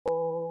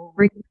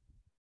Re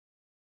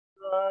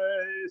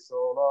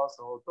sol la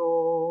sol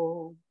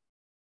do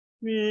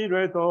mi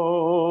re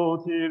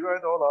do ti re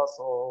do la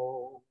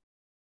sol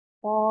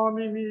fa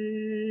mi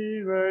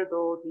mi re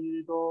do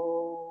ti do。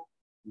我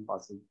们把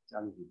词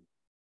加进去。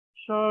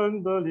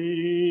神的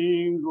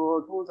灵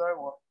若住在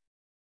我，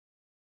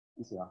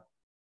一起啊！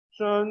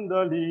神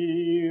的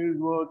灵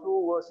若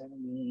住我心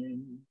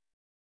里，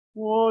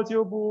我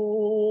就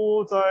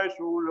不再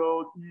属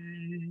肉体，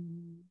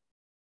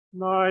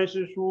乃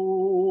是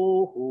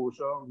属乎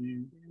生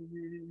命的，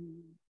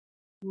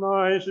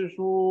乃是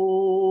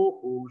属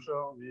乎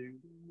生命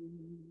的。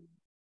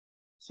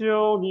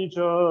求你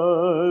真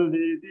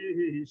理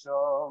的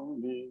生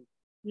命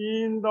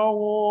引导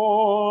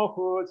我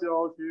和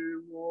教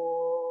训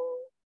我。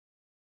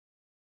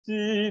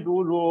基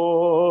督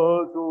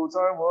若住在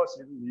我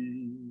心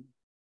里，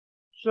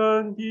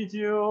身体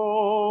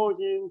就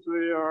因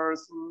罪而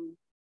死，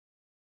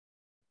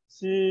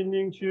心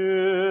灵却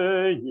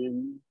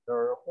因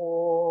而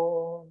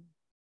活，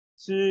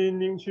心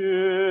灵却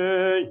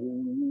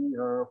因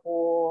而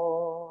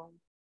活。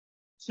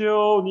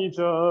求你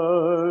真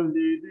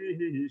理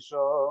的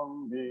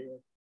生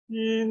命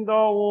引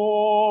导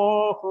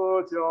我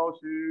和教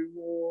训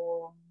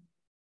我。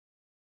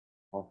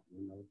好，我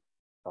们来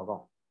祷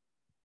告。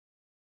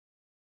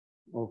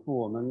父，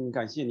我们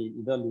感谢你，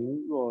你的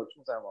灵若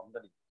住在我们的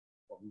里，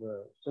我们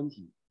的身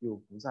体就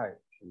不再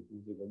属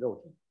乎这个肉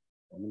体，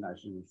我们乃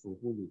是属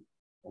乎你，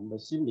我们的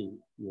心灵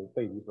也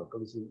被你所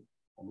更新，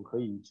我们可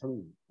以称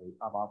你为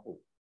阿爸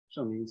父。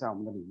圣灵在我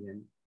们的里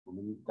面，我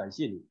们感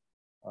谢你。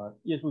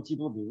耶稣基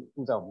督的灵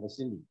住在我们的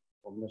心里，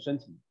我们的身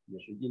体也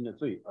是因着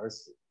罪而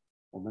死，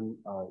我们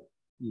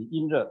也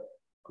因着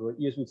和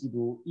耶稣基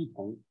督一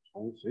同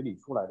从水里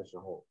出来的时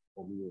候，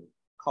我们也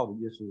靠着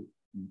耶稣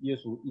与耶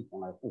稣一同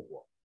来复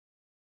活。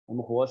我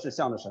们活是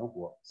向着神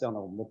活，向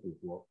着我们的主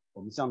活。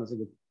我们向着这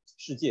个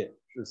世界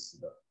是死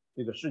的，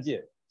这个世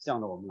界向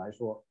着我们来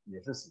说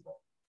也是死的。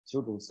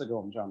求主赐给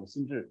我们这样的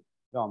心智，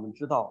让我们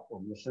知道我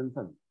们的身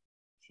份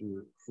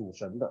是属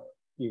神的，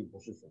并不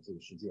是属这个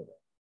世界的。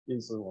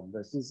因此，我们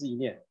的心思意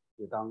念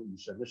也当以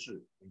神的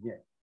事为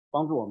念，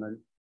帮助我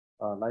们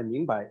来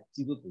明白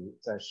基督徒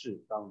在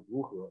世当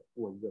如何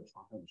过一个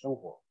长寿的生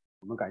活。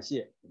我们感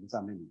谢，我们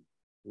赞美你，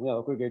荣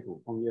耀归给主，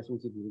奉耶稣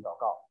基督的祷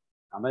告，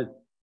阿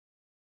门。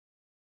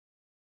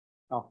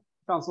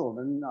上次我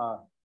们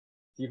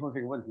提出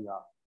这个问题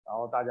啊，然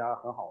后大家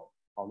很好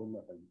讨论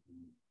的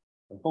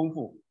很丰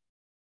富，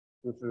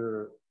就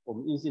是我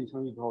们因信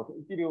称义之后，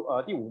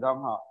第五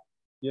章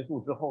结束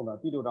之后呢，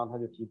第6章他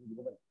就提出一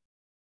个问题。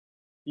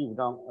第5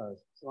章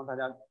希望大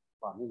家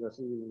把那个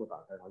圣经能够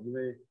打开因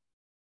为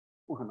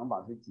不可能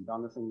把这几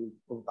章的圣经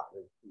都打在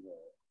这个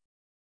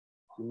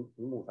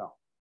屏幕上。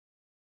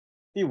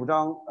第5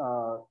章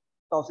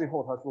到最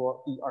后他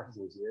说第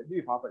29节，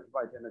律法本是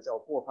外边的，叫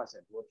过犯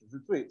显多，只是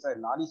罪在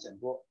哪里显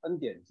多，恩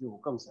典就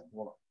更显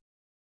多了。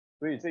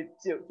所以就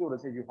着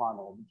这句话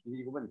呢，我们提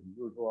一个问题，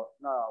就是说，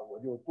那我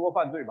就多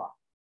犯罪吧，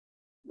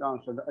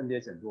让神的恩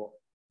典显多。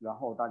然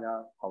后大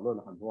家讨论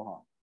了很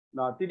多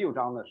那第6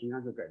章呢，实际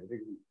上就给了这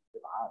个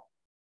答案。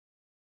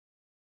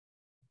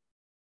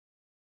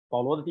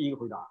保罗的第一个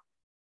回答，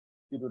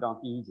第6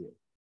章第1节，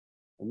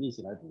我们一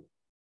起来读。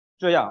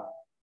这样，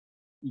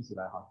一起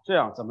来这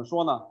样怎么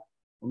说呢？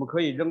我们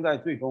可以扔在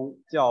罪中，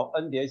叫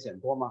恩典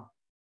显多吗？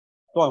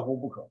断乎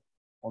不可。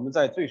我们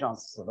在罪上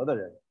死了的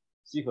人，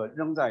岂可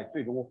扔在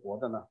罪中活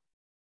着呢？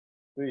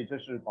所以这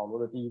是保罗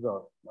的第一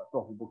个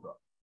断乎不可。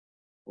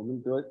我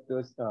们得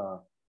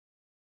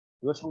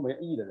称为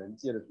义的人，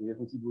借着主耶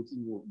稣基督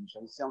进入与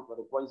神相合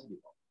的关系里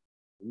头，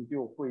我们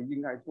就会应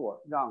该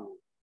做让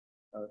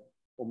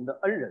我们的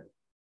恩人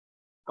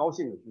高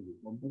兴的事情。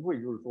我们不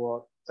会就是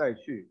说再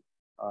去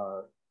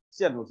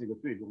陷入这个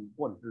罪中，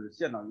或者是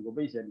陷到一个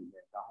危险里面，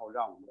然后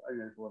让我们的恩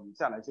人说你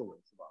再来救我一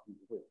次吧，你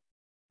不会，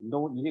我们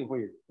都一定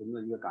会存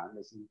着一个感恩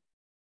的心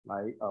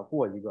来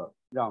过一个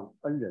让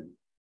恩人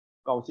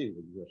高兴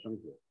的一个生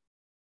活。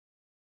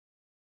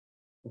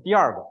第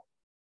二个，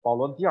保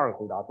罗的第二个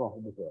回答断乎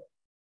不可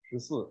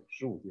，14、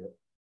15节，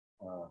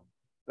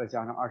再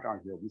加上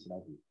22节，我们一起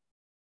来读。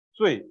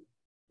罪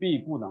必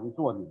不能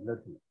做你们的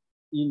主，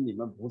因你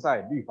们不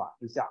在律法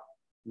之下，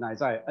乃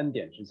在恩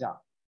典之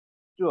下。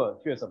这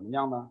却怎么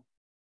样呢？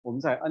我们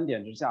在恩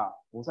典之下，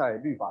不在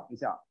律法之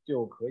下，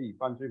就可以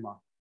犯罪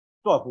吗？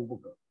断乎不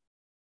可。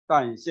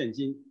但现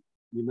今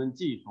你们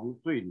既从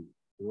罪里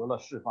得了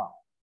释放，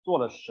做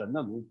了神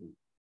的奴仆，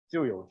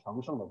就有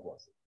成圣的果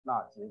子，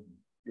那结局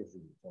就是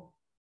永生。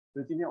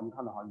所以今天我们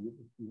看到以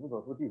弗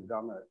所书第5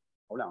章的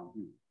头2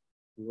句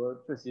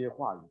和这些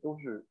话语都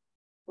是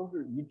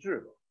一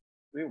致的。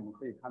所以我们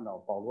可以看到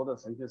保罗的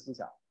神学思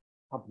想，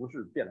他不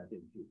是变来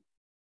变去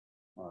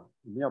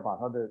你们要把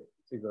他的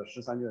这个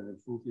13卷的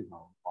书信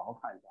好好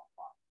看一下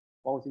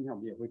包括今天我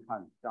们也会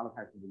看加拉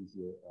太书的一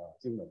些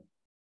经文，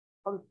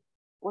他的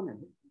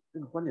这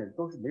个观点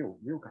都是没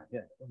有改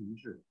变，都是一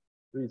致的。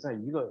所以在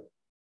一个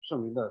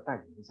圣灵的带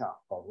领之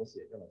下，保罗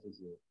写下了这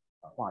些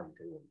话语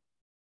给我们。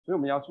所以我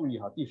们要注意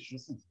第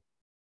14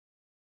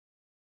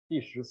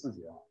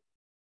节，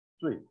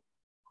罪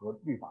和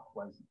律法的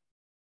关系。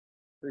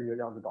这个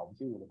要是搞不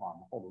清楚的话，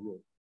后面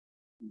就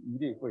一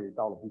定会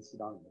到了第7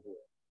章里面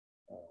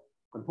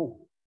很痛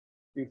苦，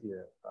并且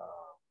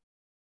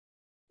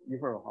一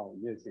会儿的话我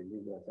们也请这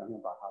个详细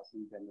把他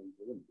今天的一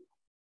些问题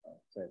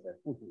再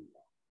复述一下。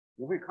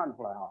你会看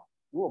出来啊，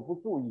如果不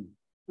注意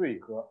罪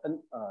和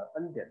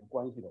恩典的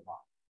关系的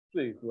话，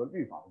罪和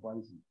律法的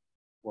关系，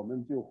我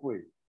们就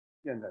会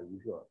陷在一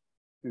个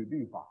对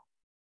律法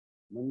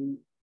我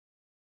们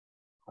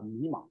很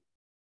迷茫，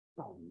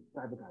到底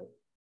该不该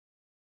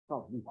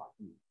照着律法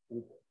去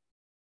生活。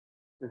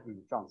这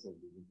是上次我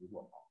们提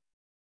过的。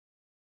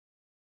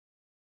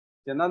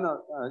简单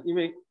的因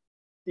为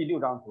第6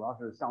章主要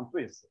是向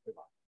罪死，对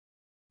吧？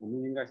我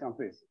们应该向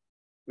罪死，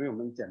所以我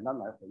们简单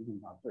来回顾一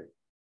下罪。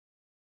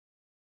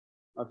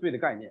罪的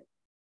概念，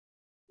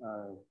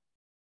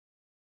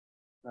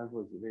在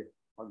座几位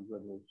好几个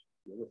都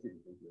学过系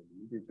统神学，你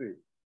们对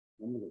罪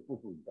能不能给复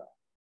述一下？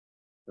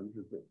什么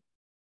是罪？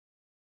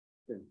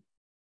罪。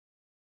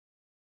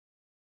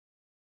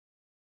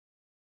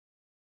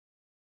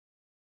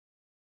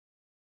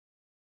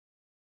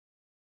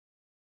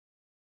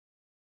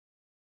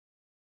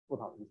不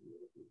讨论这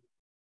个罪，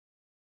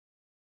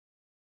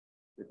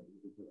这肯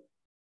定是罪。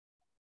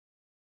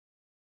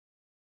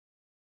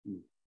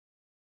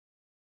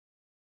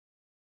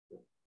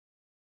对，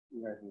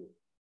应该是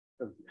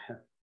正确，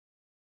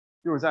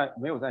就是在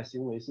没有在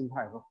行为、心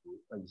态和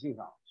本性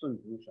上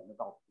顺从神的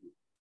道理，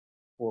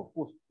或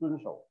不遵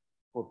守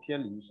或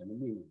偏离神的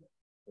命令的，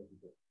这是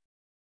罪。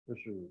这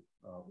是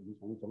我们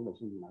从整本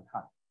圣经来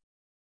看。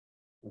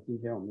那今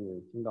天我们也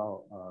听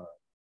到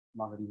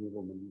马可弟兄给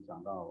我们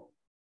讲到，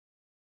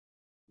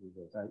那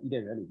个在伊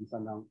甸园里第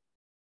3章，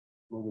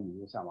魔鬼引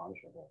诱夏娃的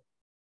时候，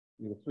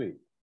那个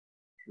罪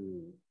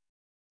是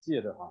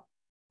借着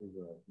这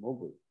个魔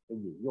鬼的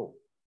引诱，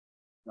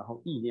然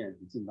后意念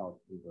是进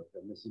到这个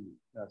人的心里。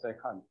再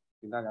看，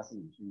请大家自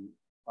己去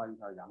翻一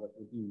下雅各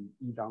书第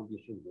1章第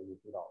15节就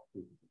知道这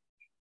是什么。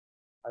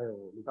还有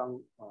我们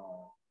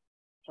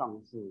上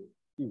一次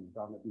第5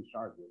章的第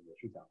12节也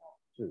是讲到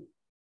罪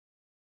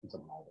是怎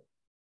么来的。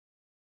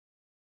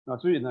那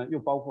罪呢，又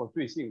包括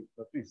罪性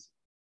和罪死，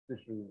这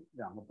是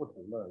2个不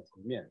同的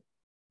层面。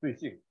罪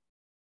性，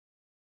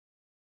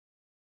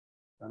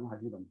咱们还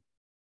记得吗？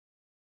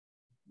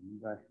我们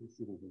在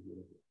系统神学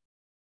的时候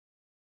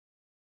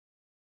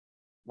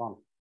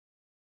忘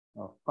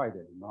了，快一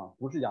点什么？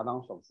不是亚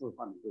当首次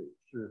犯的罪，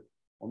是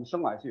我们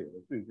生来就有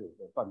的罪疚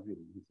和犯罪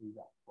的一个倾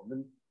向。我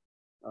们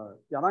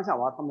亚当夏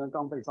娃他们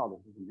刚被造的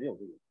时候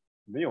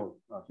没有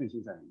罪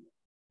性在里面，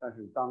但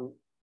是当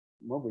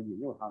魔鬼引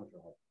诱他的时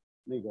候，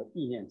那个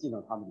意念进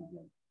到他们里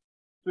面，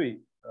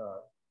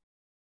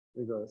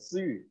那个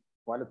私欲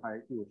怀了胎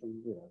就有生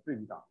出罪来，罪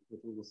一长就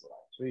生出死来，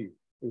所以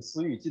这个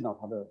私欲进到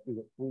他的这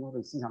个从他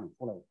的思想里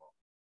出来以后，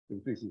这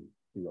个罪性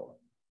就有了，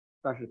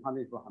但是他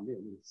那时候还没有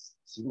那个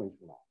行为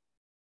出来，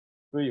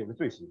所以有个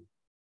罪行。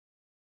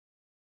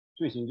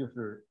罪行就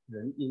是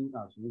人因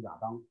从亚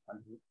当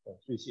传出的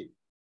罪性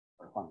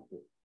而犯的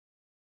罪，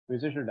所以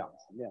这是2个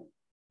层面的。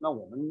那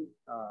我们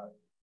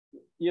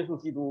耶稣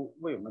基督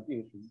为我们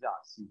钉十字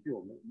架，洗去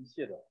我们一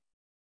切的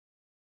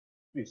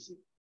罪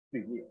行、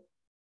罪孽、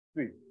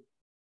罪，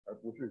而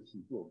不是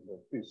洗去我们的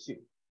罪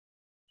性。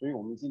所以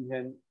我们今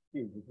天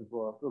并不是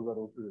说个个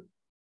都是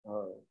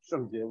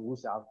圣洁无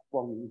瑕、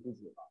光明之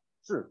子吧？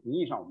是名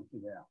义上我们是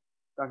这样，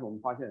但是我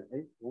们发现，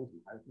我怎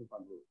么还会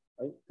犯罪？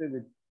这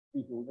位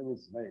弟兄、这位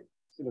姊妹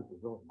信了主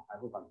之后怎么还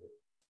会犯罪？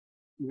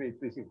因为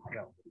罪性还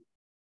在我们这里。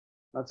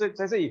那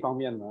在这一方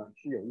面呢，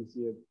是有一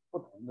些不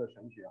同的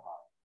神学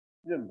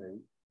认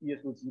为耶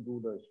稣基督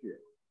的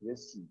血也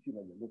洗去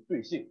了人的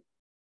罪性。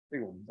这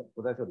个我们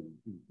不在这里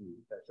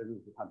再深入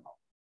去探讨，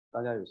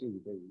大家有兴趣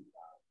可以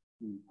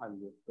看一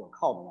些可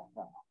靠的网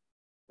站。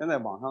现在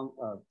网上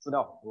资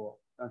料很多，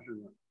但是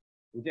呢，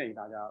不建议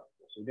大家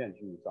随便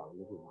去找一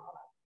个去拿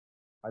来，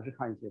还是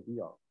看一些比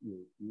较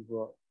比如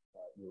说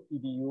有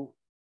edu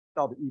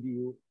到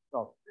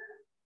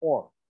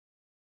org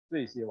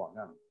这些网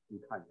站去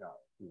看一下，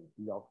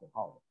比较可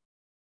靠的。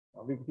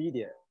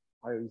Wikipedia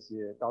还有一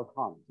些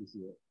 .com 这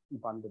些一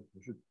般都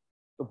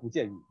不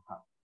建议去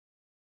看。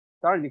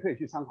当然你可以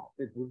去参考，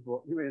这不是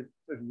说，因为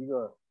这是一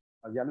个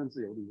言论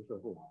自由的一个社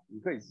会你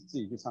可以自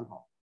己去参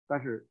考。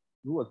但是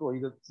如果做一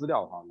个资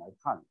料来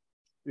看，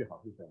最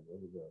好是选择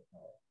这个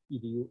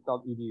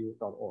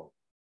edu.org。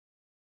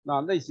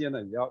那些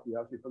呢也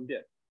要去分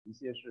辨，一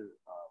些是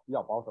比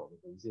较保守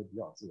的，一些比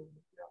较自由的，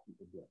也要去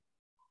分辨。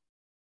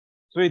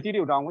所以第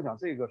6章，我想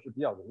这个是比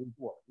较容易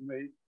过的，因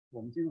为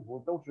我们基督徒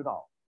都知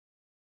道，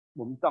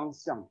我们当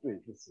向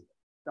罪是死的，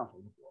向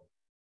神是活的，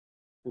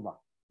对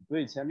吧？所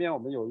以前面我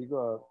们有一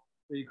个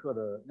这一课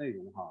的内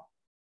容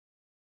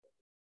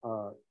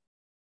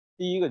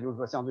第一个就是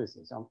说向罪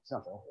死，向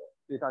神活，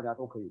这大家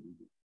都可以理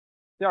解。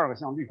第二个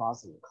向律法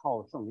死，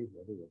靠圣灵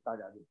活，这个大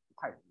家就不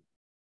太容易。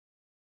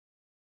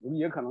我们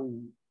也可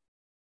能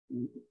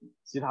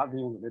其他弟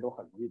兄姊妹都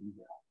很容易理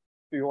解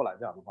对于我来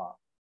讲的话，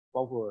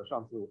包括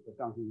上星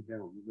期天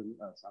我们跟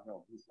想想我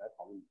们一起来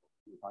讨论，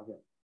你发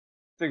现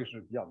这个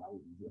是比较难以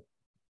理解。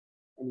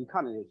你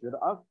看着也觉得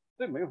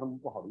这没有什么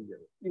不好理解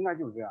的，应该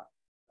就是这样。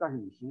但是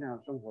你实际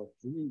上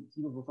实际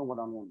基督徒生活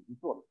当中，你去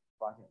做的，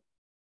发现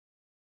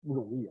不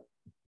容易啊。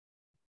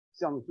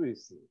向罪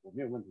死我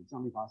没有问题，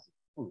向律法死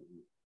不容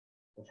易。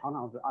我常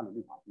常是按着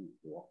律法去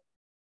活，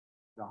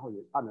然后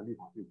也按照律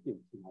法去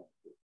定其他的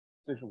罪，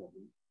这是我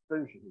们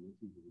真实的人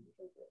进行的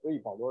生活。所以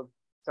保罗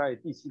在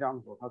第7章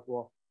的时候，他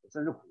说：“我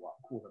真是苦啊，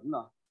苦什么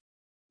呢？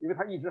因为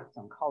他一直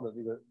想靠着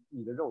这个自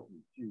己的肉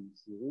体去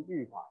行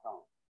律法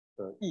上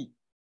的义，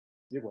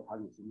结果他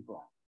就行不出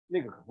来。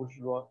那个可不是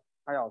说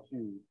他要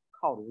去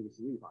靠着这个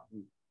行律法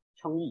去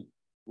称义，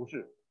不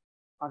是，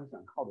他是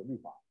想靠着律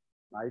法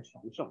来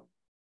成圣，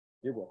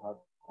结果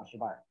他失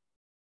败了，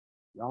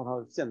然后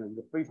他陷入一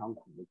个非常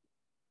苦的，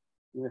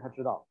因为他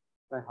知道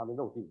在他的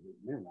肉体里面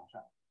没有良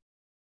善。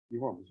一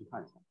会儿我们去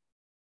看一下。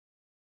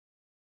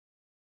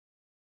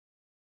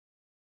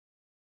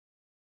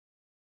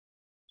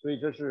所以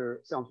这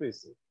是向罪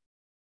死，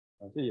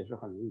这也是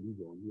很容易理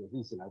解，我们也是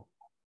一起来。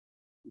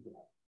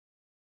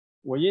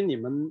我因你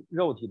们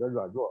肉体的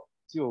软弱，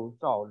就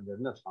照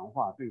人的常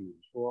话对你们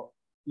说：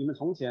你们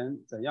从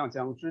前怎样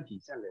将肢体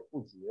献给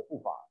不洁不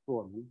法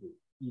做奴仆，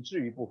以至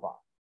于不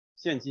法，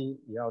现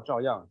今也要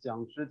照样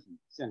将肢体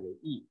献给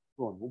义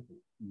做奴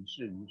仆，以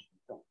至于成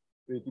圣。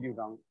所以第6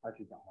章开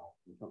始讲到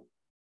成圣，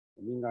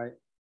我们应该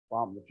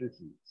把我们的肢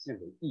体献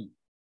给义，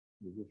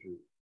也就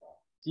是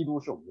基督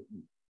是我们的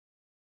义，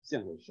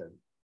献给神，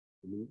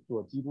我们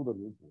做基督的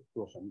奴仆，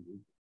做神的奴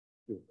仆，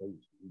就可以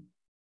成义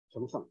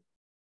成圣。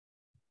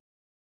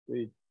所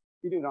以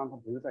第6章他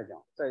不是在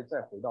讲，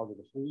再回到这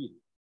个称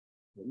义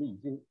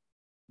里，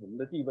我们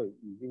的地位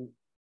已经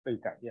被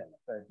改变了，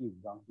在第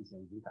5章之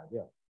前已经改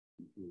变了，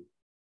是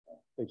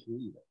被称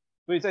义的。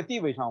所以在地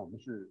位上我们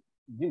是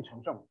已经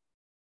成圣了，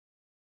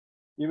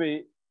因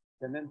为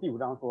前面第5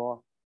章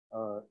说，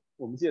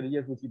我们借着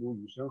耶稣基督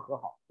与神和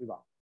好，对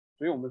吧？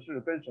所以我们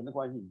是跟神的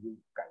关系已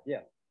经改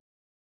变了。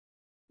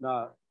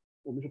那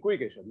我们是归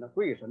给神的，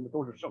归给神的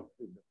都是圣，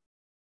对不对？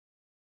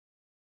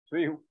所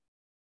以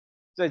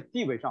在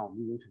地位上我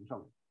们已经成圣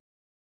了，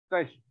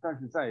但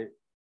是在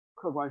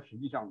客观实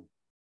际上，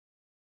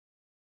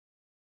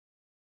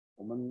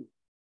我们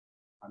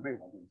还没有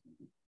完全成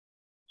圣，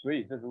所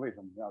以这是为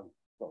什么要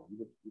走一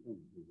个成圣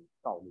的这个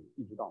道路，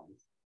一直到我们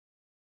死。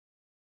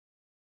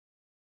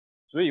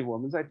所以我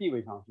们在地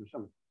位上是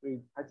圣，所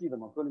以还记得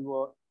吗？哥林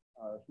多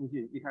书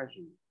信一开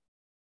始，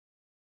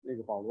那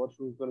个保罗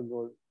出哥林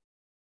多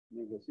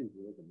那个信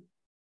徒的什么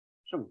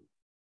圣，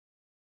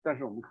但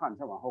是我们看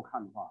再往后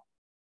看的话，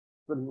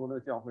哥林多的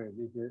教会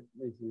那些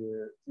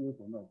基督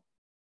徒们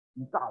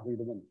一大堆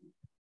的问题，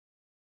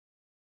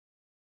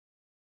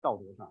道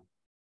德上、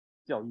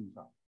教义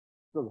上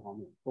各个方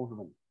面都是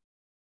问题。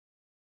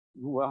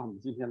如果让我们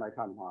今天来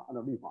看的话，按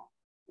照律法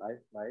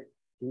来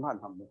评判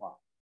他们的话，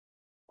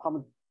他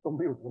们都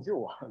没有得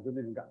救啊，就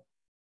那种感觉。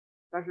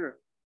但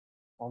是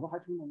保罗还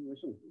称他们为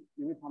圣徒，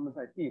因为他们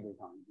在地位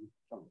上已经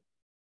圣了，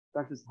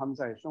但是他们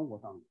在生活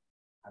上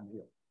还没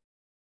有。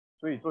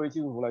所以作为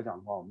基督徒来讲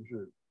的话，我们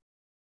是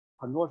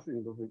很多事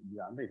情都是已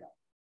然未然，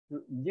就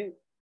是已经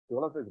得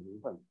了这个名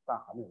分，但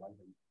还没有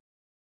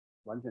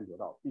完全得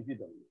到，必须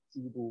等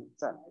基督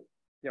再来，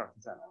第二次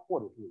再来，或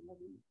者是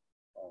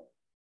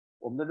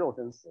我们的肉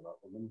身死了，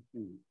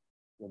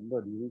我们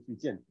的灵去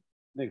见主，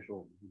那个时候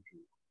我们就是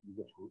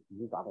已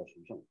经达到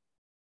成圣。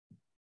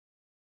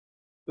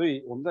所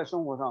以我们在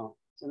生活上，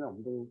现在我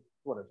们都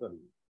坐在这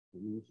里，我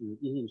们是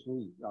因信称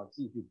义，要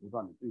继续不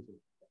断的追求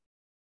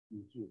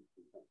以致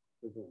成圣。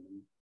这是我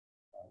们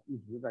一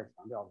直在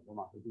强调的罗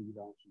马书第1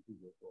章17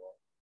节说，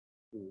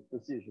这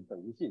信是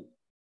本于信，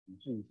以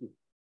至于信，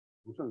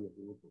成圣也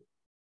是如此，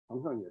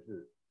成圣也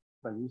是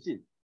本于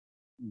信，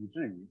以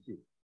至于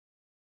信，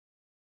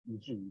以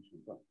至于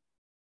成圣。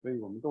所以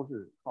我们都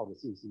是靠着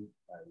信心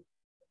来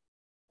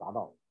达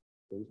到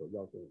神所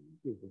要求的，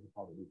并不是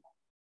靠着律法。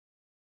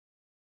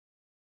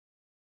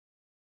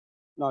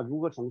那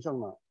如何成圣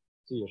呢？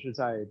这也是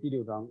在第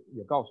6章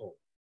也告诉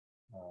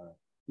我，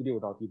第6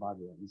到第8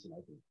节我们一起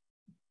来读。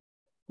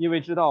因为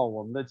知道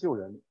我们的旧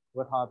人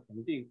和他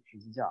同定十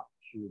字架，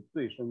使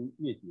罪身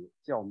灭绝，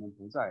叫我们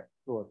不再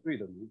做罪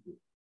的奴仆。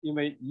因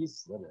为已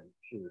死的人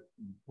是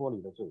已脱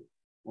离了罪，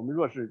我们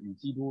若是与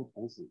基督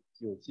同死，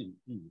就信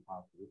必与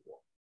他同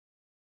活。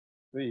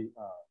所以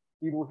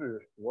基督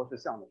是活是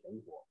向着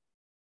神活，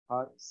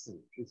他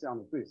死是向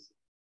着罪死。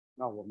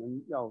那我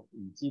们要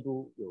与基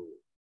督有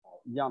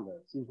一样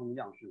的新生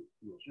样式，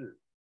也是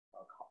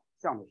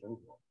向着神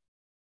活，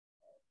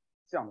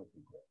向着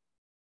神活，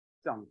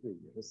向着罪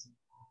也是死。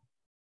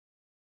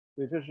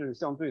所以这是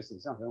向罪死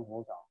向神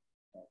活讲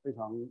非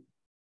常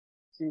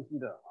清晰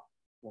的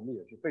我们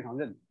也是非常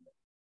认同的，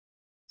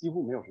几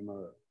乎没有什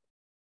么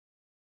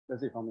在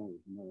这方面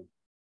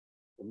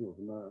我们有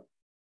什么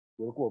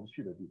觉得过不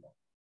去的地方。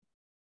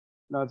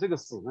那这个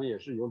死呢，也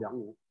是有两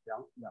个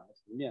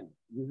层面的，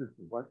一个是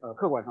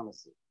客观上的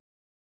死，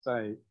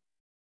在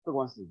客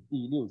观死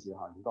第6节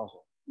已经告诉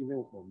我，因为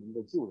我们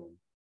的旧人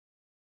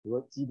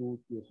和基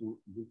督耶稣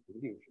已经同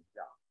定十字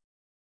架，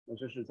那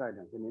这是在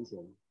2000年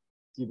前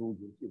基督已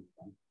经进入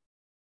完成，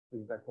这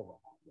是在客观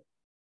上面。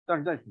但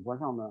是在主观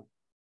上呢，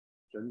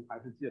神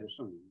还是借着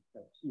圣灵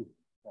在替补，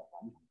在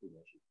完成这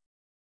件事。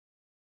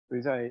所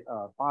以在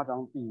8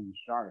章第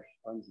12、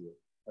13节，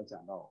他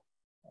讲到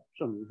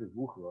圣灵是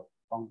如何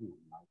帮助我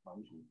们来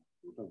完成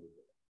不正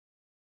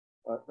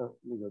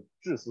那个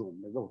致死我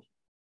们的肉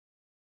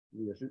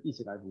体，也是一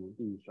起来读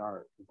第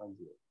12、13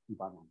节第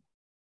8章。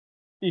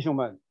弟兄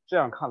们，这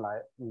样看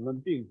来，你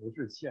们并不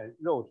是欠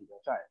肉体的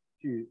债，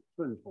去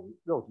顺从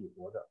肉体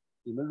活着。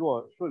你们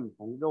若顺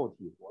从肉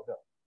体活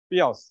着，必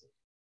要死；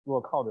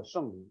若靠着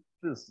圣灵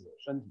致死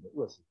身体的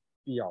恶行，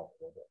必要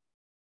活着。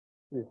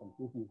这很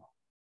清晰哈。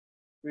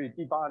所以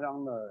第8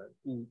章的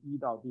第1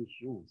到第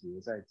15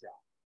节在讲，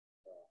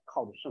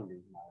靠着圣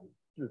灵来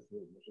致死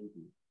我们的身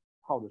体，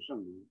靠着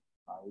圣灵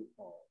来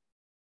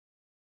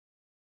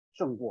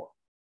胜过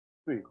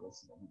罪和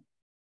死的力，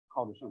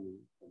靠着圣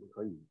灵我们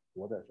可以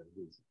活在神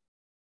面前。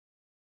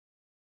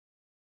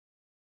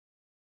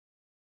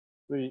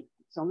所以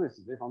相对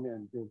死这方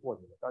面就过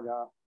去了，大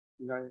家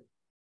应该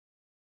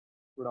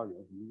不知道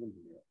有什么问题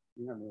没有？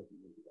应该没有什么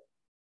问题的。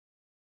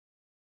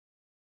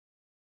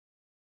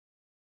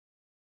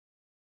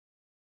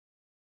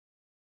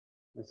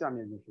那下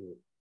面就是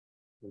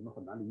我们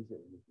很难理解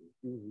的就是，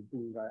基督徒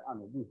不应该按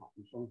照律法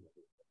去生活。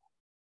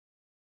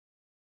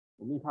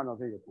我们一看到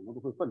这个，可能都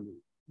会愤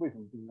怒，为什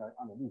么不应该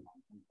按照律法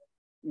去生活？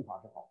律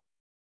法是好，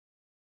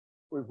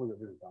会不会有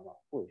这种想法？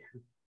会，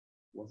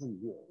我自己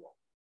就有过，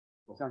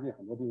我相信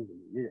很多弟兄姊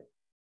妹也有。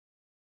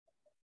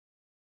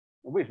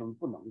那为什么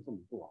不能这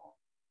么做啊？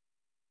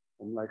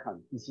我们来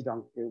看第7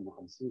章，给我们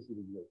很清晰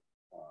的一个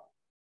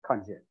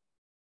看见，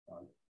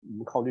我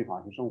们靠律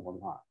法去生活的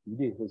话，一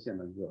定会陷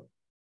入一个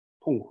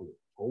痛苦、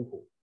愁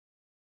苦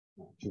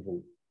之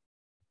中。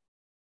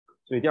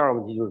所以第二个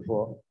问题就是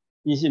说，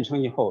因信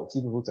称义后，基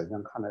督徒怎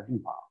样看待律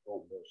法和我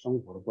们的生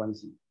活的关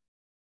系？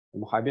我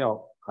们还要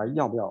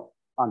不要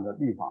按照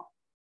律法，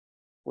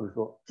或者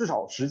说至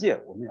少10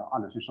诫，我们要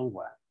按照去生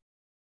活呀？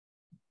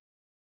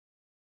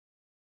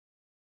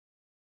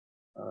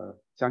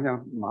讲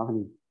讲，麻烦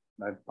你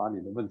来把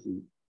你的问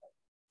题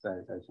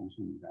再重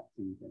述一下，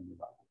今天对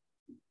吧？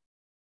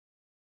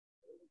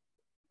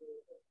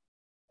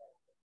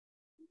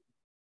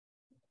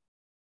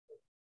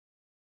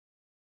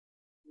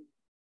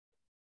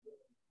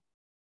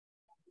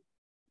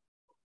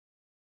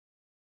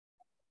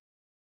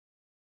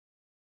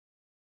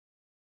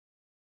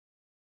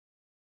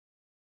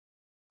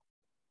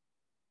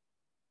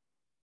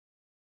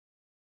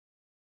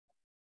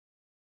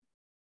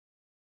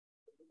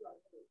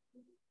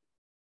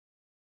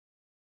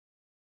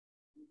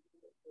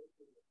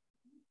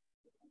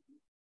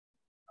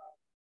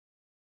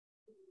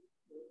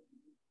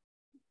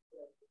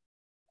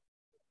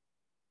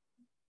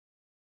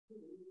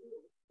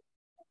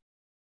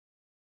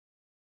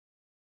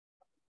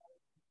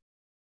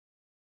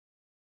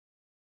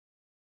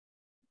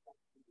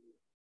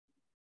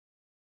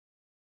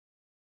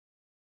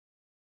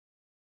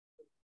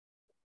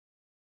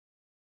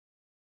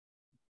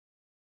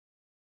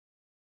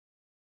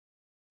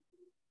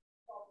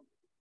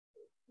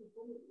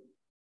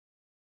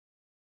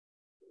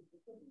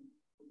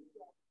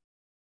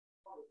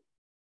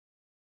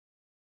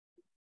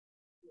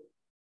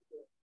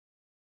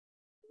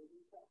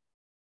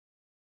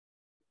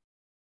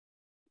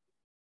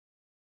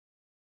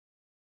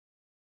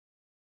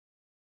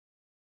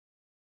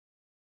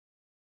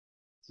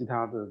其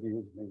他的这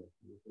个那个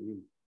回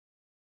应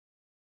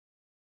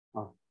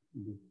啊，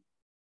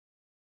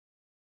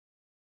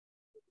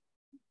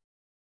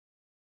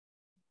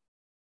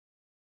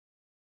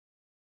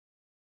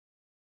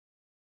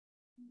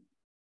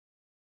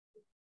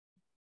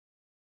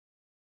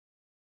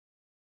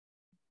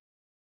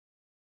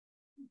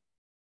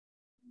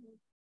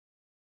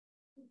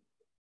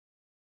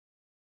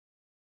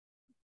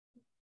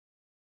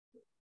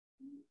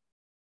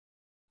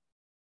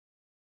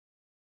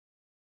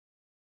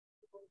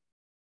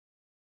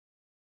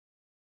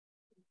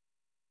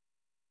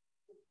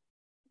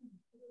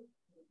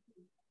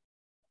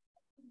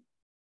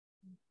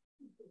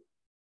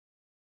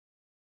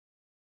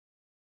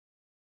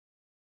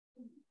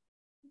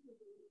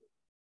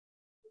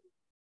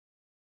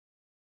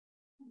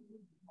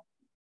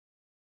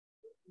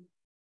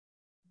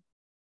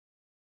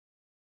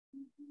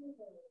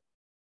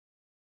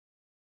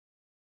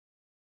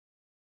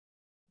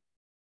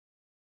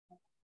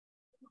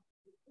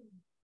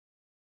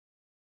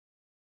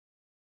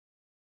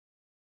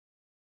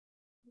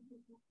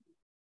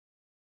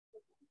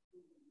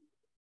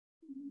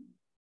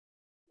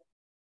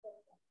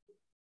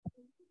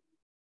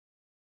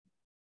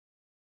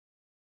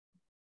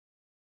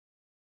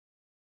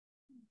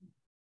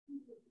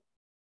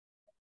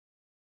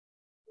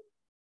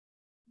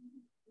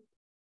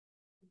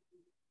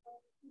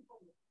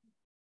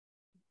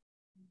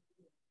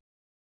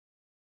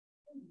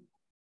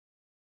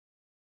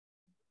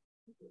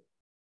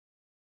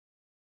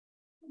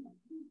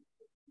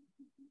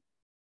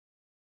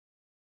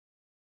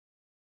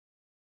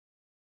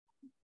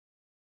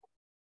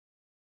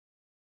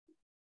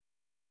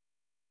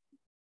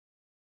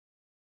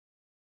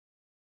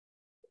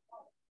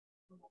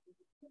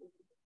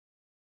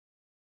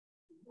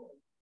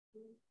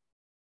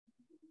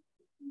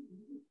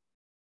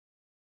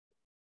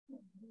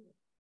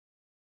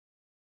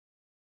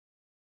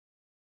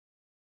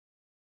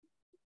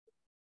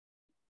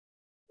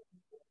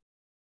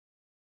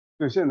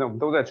对，现在我们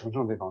都在承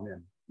圣这方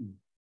面。嗯，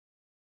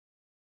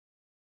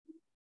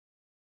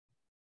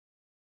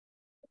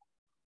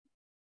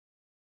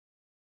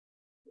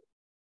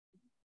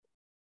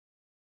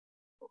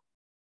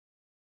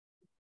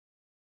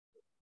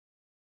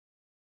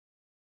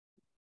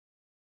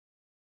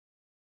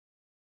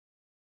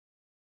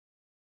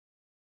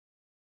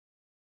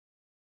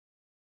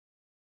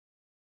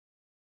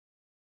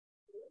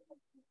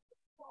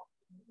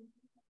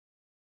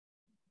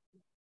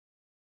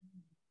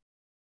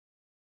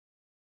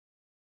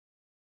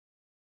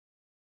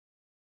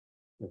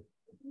对。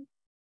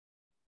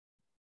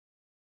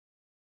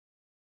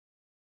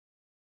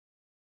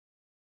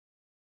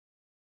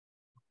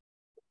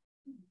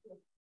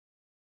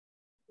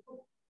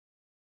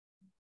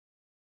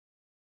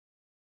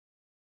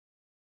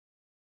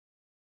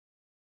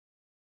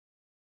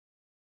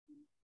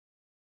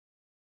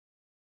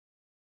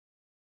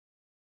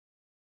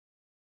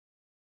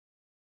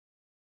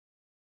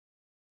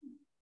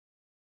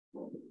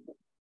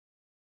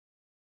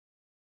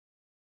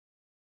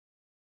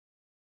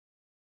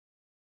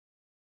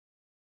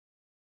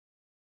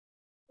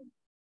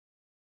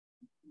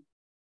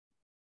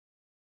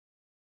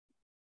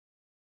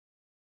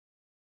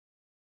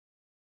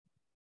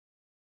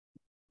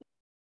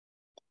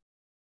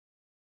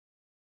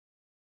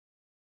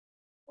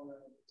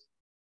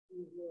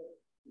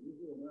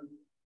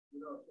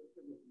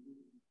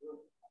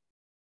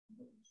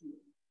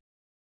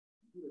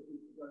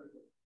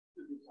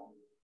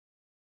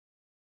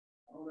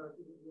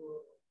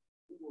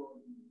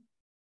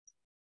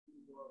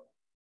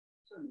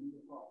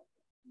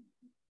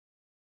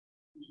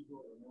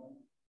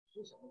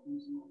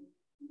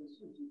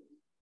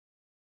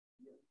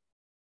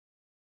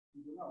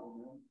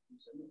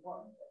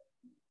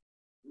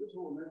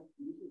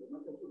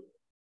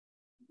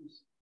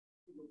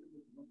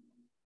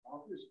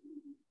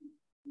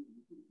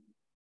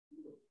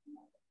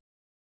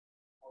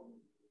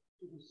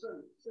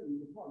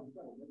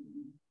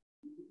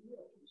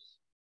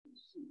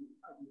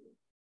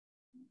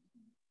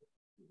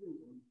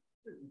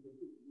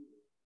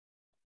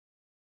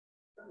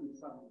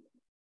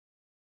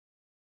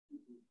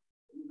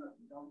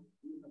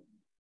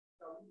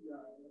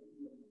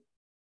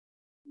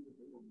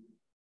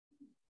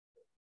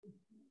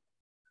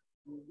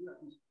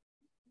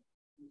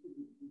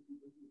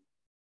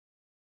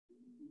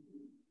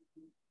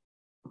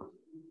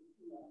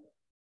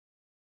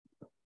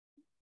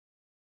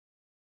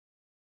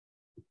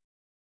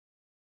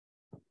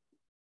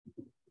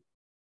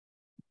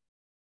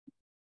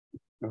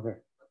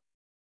OK，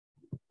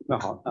那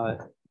好，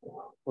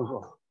不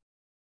错。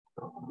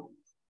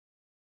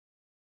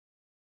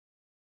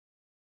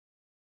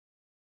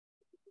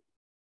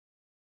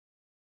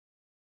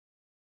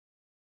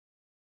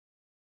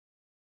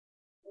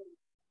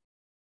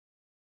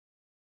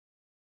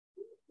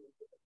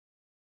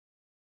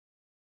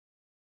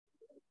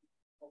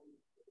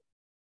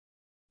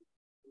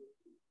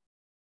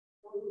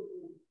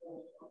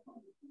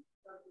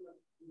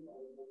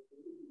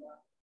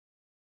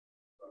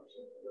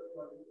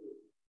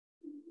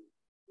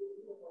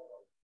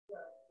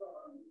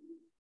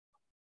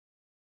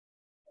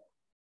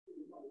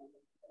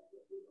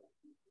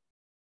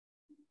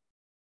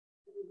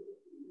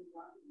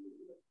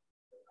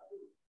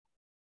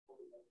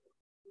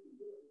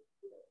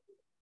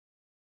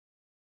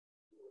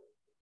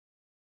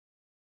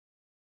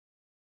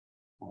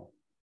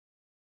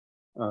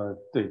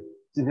对，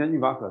今天律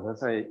法可他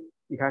在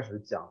一开始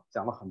讲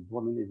了很多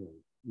的那种，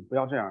你不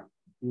要这样，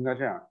应该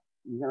这样，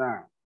应该那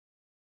样，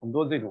很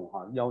多这种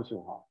要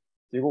求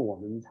结果我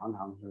们常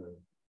常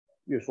是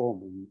越说我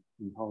们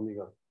以后那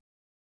个，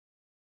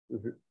就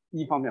是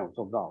一方面我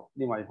做不到，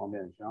另外一方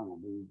面实际上我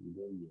们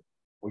也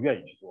不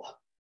愿意去做，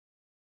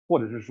或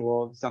者是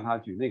说像他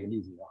举那个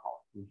例子也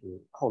好，就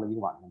是扣了一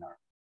个碗在那儿，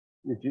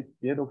那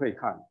别的都可以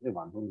看，那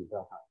碗东西不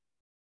要看，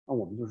那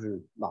我们就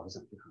是老是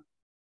想去看。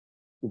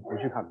就不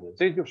去看别的，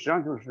这就实际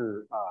上就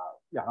是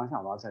亚当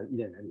夏娃在伊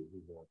甸园里这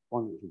个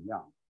光景是一样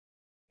的，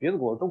别的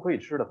果都可以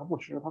吃的，他不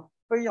吃，他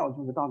非要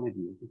就是到那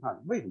里面去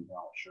看为什么不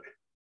让我吃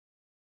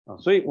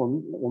所以我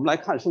们来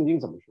看圣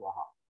经怎么说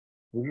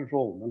不是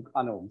说我们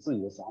按照我们自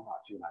己的想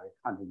法去来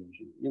看这件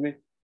事情，因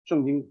为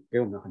圣经给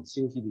我们很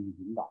清晰的一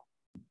个引导，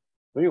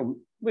所以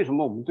为什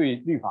么我们对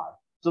律法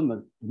这么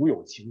独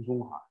有情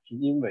衷是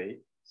因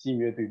为新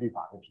约对律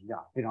法的评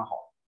价非常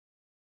好。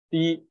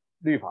第一，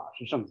律法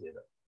是圣洁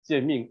的，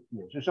诫命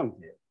也是圣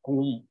洁、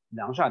公义、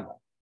良善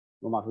的。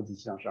罗马书第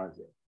7章12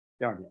节。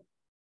第二点，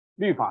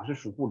律法是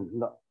属乎灵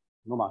的。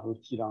罗马书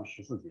7章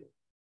14节。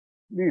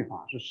律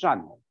法是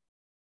善的。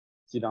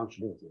7章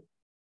16节。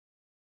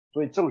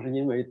所以正是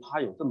因为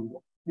它有这么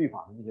多律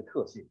法的这些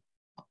特性，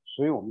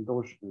所以我们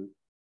都是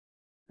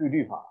对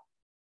律法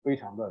非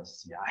常的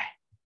喜爱。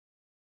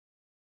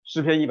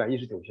诗篇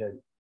119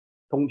篇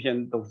通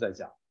篇都是在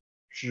讲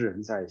诗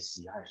人在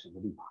喜爱神的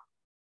律法。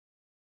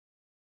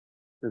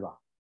对吧？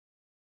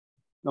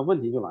那问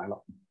题就来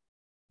了，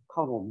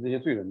靠着我们这些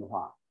罪人的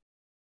话，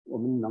我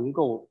们能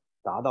够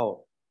达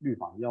到律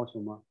法的要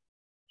求吗？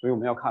所以我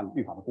们要看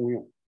律法的功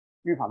用。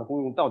律法的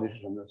功用到底是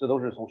什么呢？这都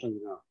是从圣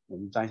经上我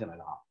们摘下来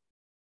的啊。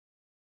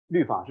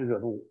律法是惹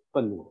动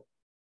愤怒的，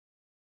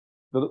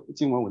这都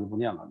经文我就不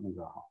念了，那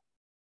个哈，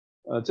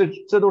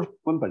这都是经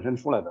文本身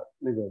出来的，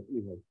那个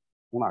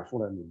从哪出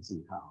来的你们自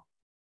己看啊。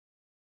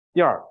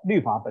第二，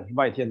律法本是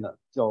外天的，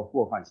叫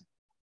过犯行。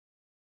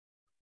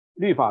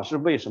律法是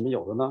为什么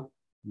有的呢？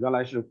原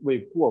来是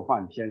为过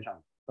犯天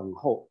上，等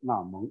候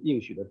那蒙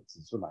应许的子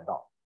孙来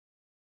到。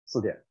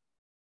4点，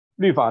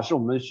律法是我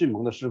们训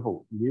蒙的师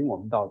傅，引我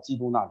们到基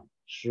督那里，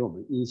使我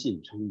们因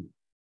信称义。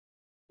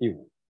第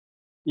5，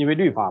因为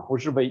律法不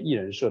是为义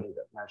人设立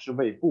的，乃是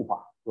为不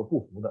法和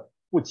不服的、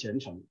不虔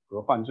诚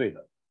和犯罪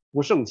的、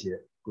不圣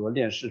洁和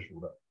恋世俗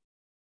的、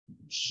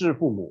弑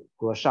父母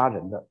和杀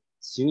人的、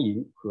行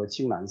淫和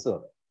青蓝色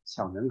的、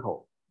抢人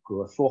口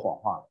和说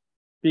谎话的，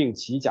并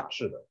起假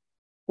誓的，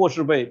或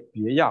是为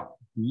别样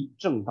敌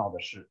正道的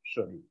事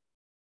设立。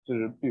这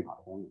是律法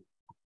的功用。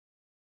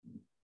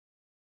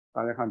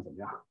大家看怎么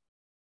样？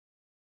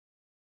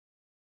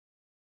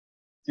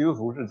基督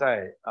徒是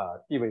在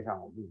地位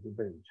上，我们已经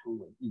被称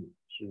为义，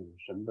是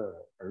神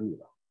的儿女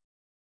了。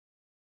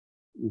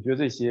你觉得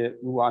这些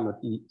如果按照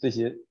这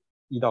些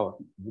1到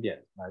5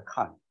点来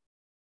看，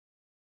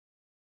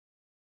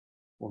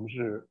我们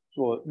是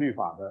做律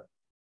法的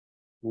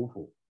奴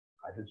仆，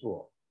还是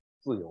做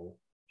自由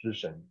之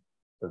神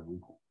的奴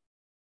仆？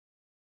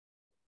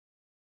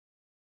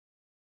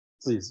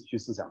自己去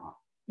思想啊。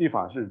律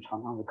法是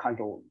常常会看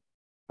守我们，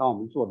当我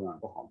们做的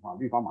不好的话，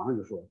律法马上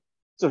就说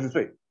这是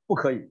罪，不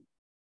可以，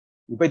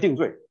你被定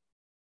罪，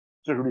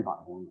这是律法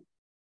的功用。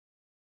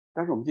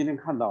但是我们今天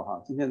看到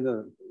哈，今天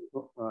的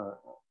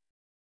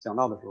讲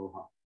到的时候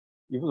哈，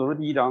以弗所书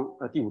第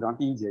5章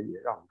第1节也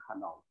让我们看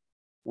到了，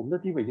我们的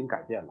地位已经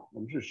改变了，我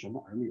们是神的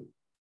儿女。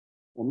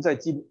我们在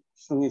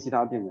圣经其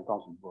他地方告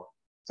诉我们说，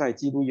在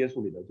基督耶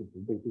稣里的就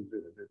不被定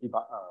罪的，这是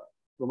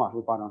罗马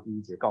书8章第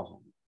1节告诉我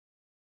们。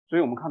所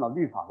以我们看到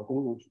律法的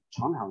功用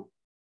常常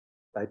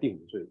来定我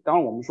们罪。当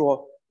然我们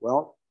说我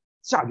要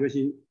下决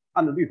心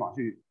按照律法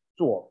去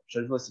做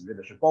神所喜悦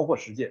的事，包括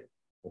实践，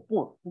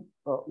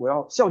我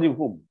要孝敬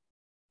父母，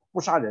不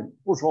杀人，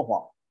不说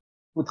谎，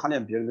不贪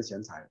恋别人的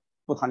钱财，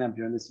不贪恋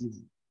别人的妻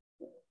子。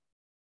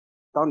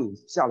当你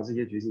下了这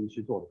些决心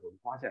去做的时候，你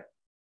发现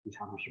你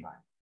常常失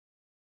败。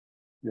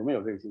有没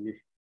有这个经历？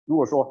如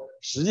果说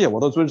10诫我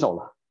都遵守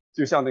了，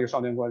就像那个少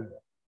年官似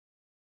的，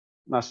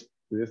那是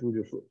主耶稣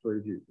就说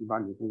一句：“你把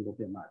你的东西都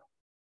变卖了。”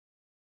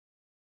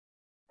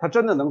他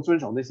真的能遵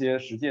守那些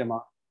10诫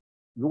吗？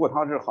如果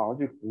他是好好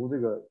去服这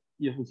个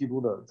耶稣基督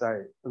的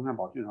在登山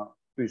宝训上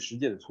对10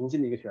诫的重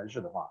新的一个诠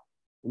释的话，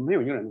我们没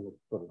有一个人能够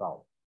做得到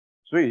的。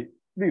所以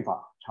律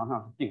法常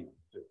常是定的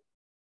罪。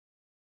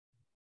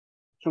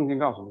圣经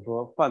告诉我们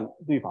说，犯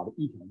律法的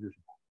1条就是什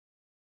么？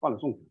犯了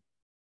纵条。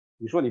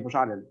你说你不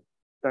杀人，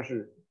但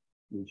是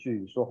你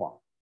去说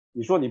谎；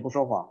你说你不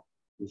说谎，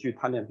你去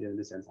贪恋别人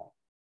的钱财，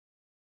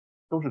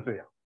都是罪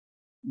啊！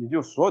你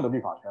就所有的律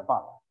法全犯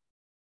了。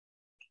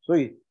所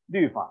以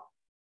律法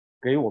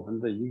给我们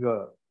的一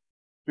个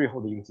最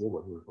后的一个结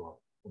果就是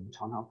说，我们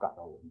常常感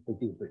到我们被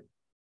定罪，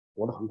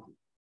活得很苦。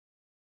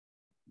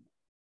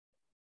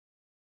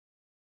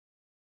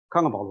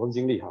看看保罗的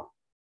经历哈，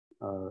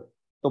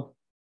都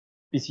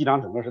第7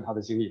章整个是他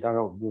的经历，当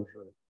然我们就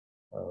是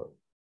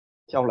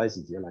挑出来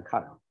几节来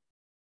看啊，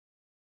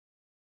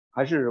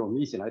还是我们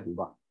一起来读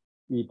吧。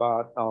第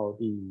8到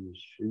第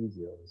11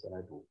节，我们先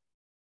来读。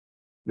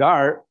然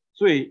而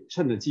罪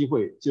趁着机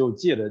会，就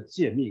借着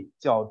诫命，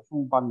叫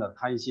诸般的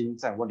贪心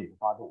在我里头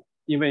发动。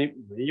因为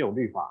没有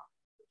律法，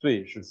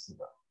罪是死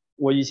的。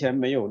我以前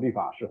没有律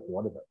法是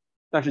活着的，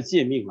但是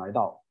诫命来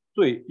到，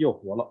罪又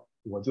活了，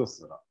我就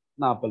死了。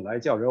那本来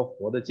叫人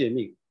活的诫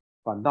命，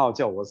反倒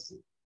叫我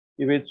死。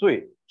因为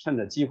罪趁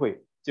着机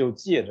会，就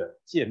借着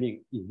诫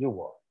命引诱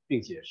我，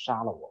并且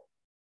杀了我。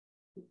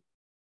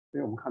所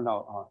以我们看到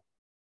啊，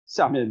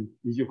下面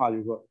一句话就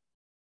是说，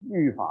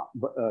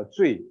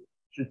罪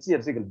是借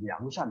着这个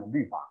良善的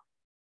律法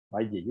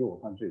来引诱我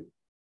犯罪。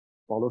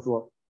保罗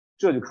说，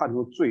这就看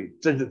出罪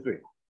真是罪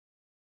了，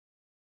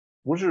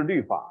不是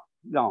律法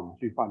让我们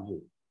去犯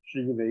罪，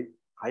是因为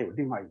还有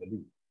另外一个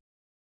律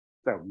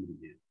在我们里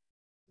面。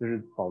这是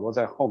保罗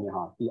在后面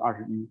第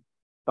21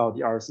到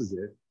第24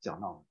节讲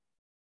到的，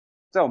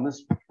在我们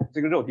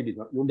这个肉体里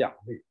头有2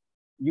个律，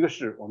一个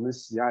是我们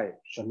喜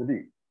爱神的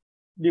律，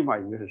另外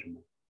一个是什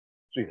么？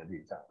罪的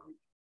律在我们里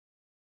面。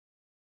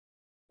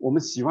我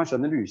们喜欢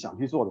神的律，想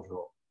去做的时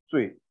候，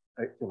罪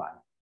就来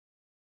了。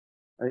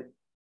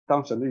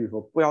当神的律说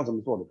不要这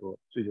么做的时候，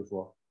罪就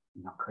说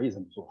你看可以这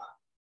么做，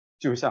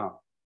就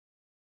像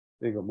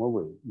这个魔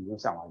鬼引诱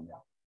夏娃一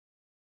样。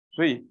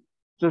所以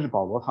这是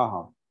保罗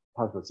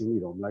他所经历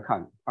的。我们来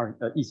看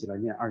一起来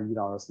念21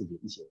到24节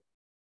一起。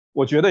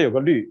我觉得有个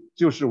律，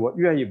就是我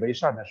愿意为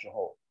善的时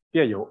候，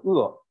便有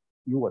恶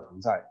与我同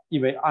在，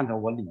因为按照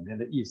我里面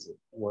的意思，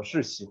我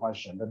是喜欢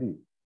神的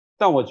律，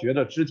但我觉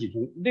得肢体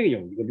中另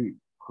有一个律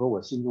和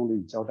我心中的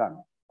律交战，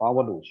把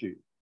我掳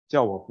去，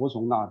叫我服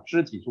从那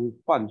肢体中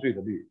犯罪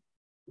的律，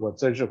我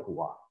真是苦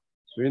啊！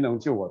谁能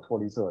救我脱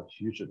离这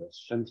取死的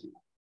身体？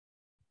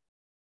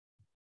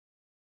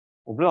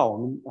我不知道我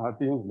们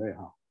弟兄姊妹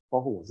哈，包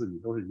括我自己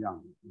都是一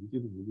样的。我们基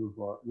督徒就是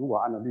说，如果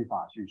按照律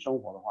法去生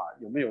活的话，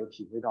有没有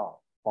体会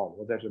到保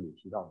罗在这里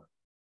提到的？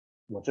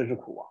我真是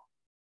苦啊！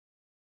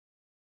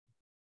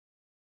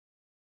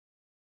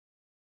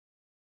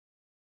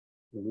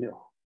有没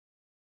有？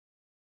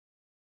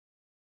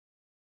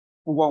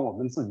不光我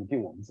们自己定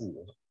我们自己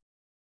的罪，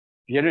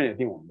别人也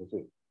定我们的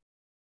罪，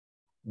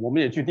我们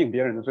也去定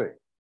别人的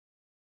罪，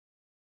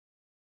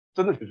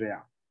真的是这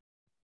样。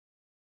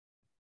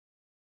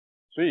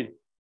所以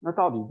那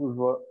到底就是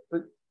说，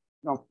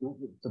那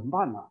怎么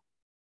办呢？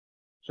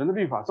神的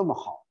律法这么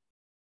好，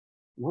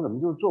我怎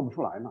么就做不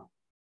出来呢？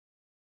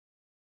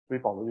所以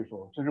保罗就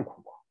说：“真是苦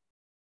啊！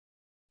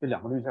这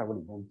两个律在我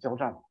里面交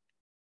战，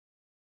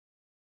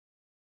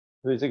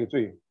所以这个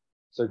罪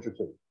真是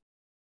罪。”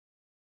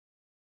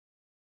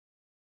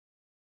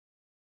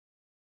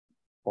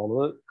保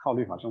罗靠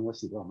律法生活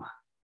喜乐嘛？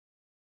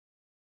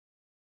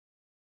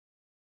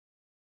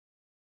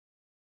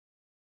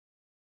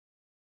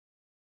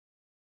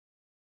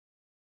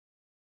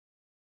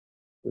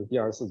就是第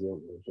24节我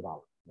们就知道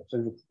了，我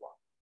真是苦啊！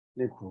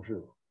那苦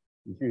是，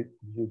你去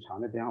查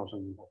那编号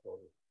圣经，他说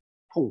的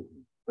痛苦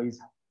悲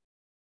惨，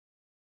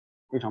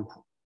非常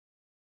苦。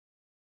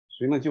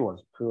谁能救我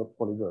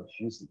脱离这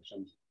虚死的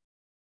身体？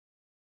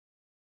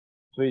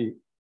所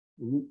以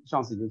我们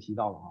上次已经提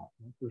到了哈，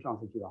就上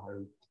次提到还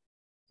是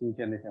今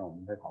天那天我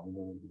们在讨论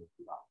这个问题的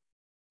提到，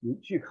你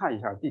去看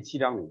一下第7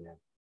章里面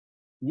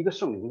一个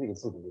圣灵这个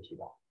字都没提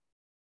到，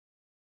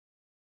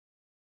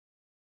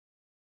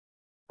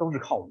都是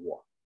靠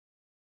我。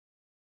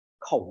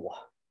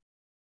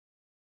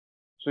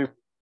所以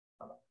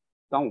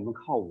当我们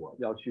靠我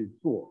要去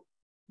做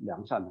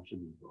良善的事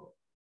情的时候，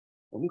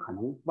我们可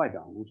能外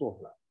表能做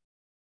出来，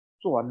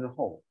做完之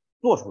后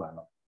做出来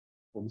了，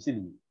我们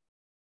心里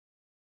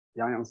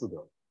洋洋自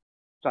得，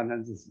沾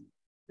沾自喜，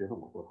觉得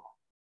我做得好，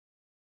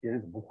别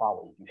人怎么不夸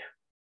我一句？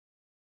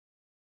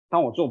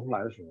当我做不出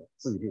来的时候，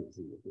自己定我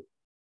自己的罪。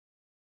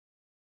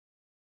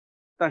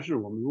但是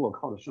我们如果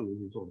靠着圣灵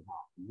去做的话，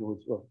我们就会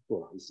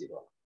做得很喜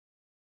乐。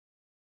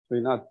所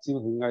以那基督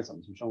徒应该怎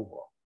么去生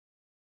活？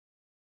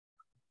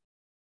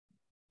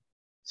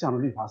向着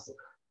律法死。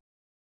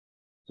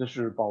这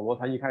是保罗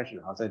他一开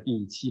始在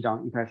第7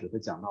章一开始他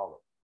讲到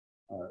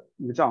了，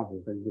一个丈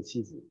夫跟一个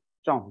妻子，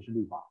丈夫是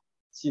律法，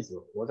妻子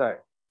活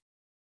在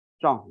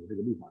丈夫这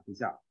个律法之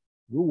下。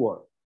如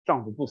果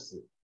丈夫不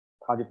死，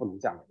她就不能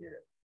嫁给别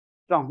人；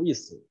丈夫一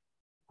死，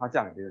她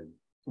嫁给别人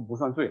就不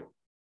算罪了。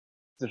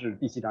这是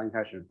第7章一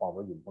开始保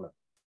罗引出来的。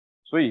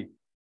所以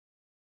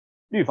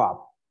律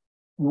法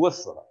如果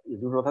死了，也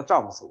就是说她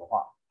丈夫死的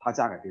话，她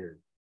嫁给别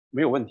人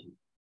没有问题。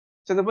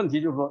现在问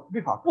题就是说律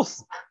法不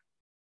死，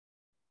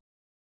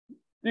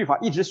律法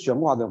一直悬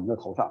挂在我们的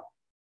头上，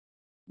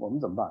我们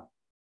怎么办？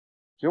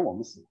只有我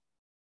们死。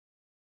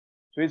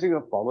所以这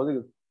个保罗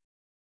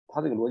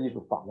他这个逻辑是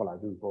反过来，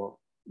就是说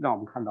让我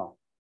们看到，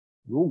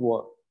如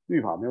果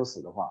律法没有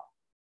死的话，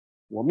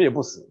我们也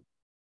不死，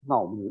那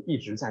我们就一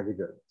直在这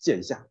个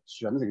剑下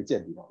悬的这个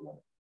剑底下。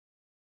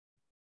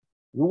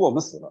如果我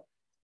们死了，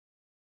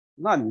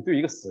那你对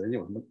一个死人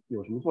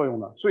有什么作用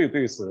呢？罪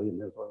对死人也没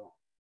有作用，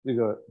那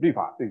个律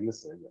法对一个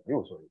死人也没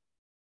有作用，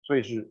所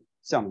以是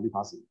向着律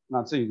法死。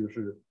那这就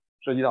是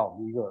涉及到我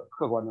们一个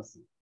客观的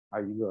死，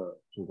还有一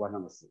个主观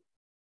上的死，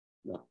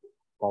那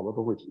保罗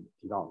都会提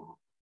到的。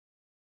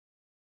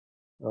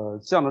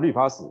向着律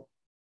法死，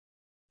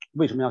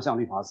为什么要向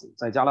律法死？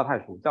在加拉太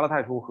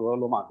书和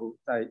罗马书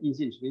在因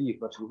信称义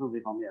和成圣这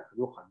方面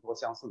有很多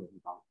相似的地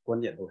方，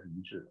观点都是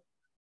一致的。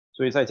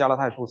所以在加拉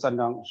太书3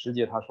章10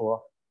节他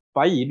说，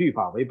凡以律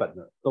法为本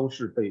的都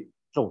是被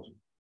咒诅，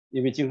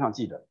因为经上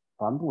记着，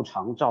凡不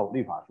常照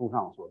律法书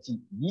上所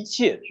记一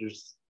切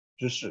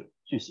之事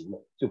去行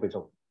的，就被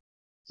咒诅。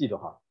记着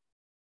哈，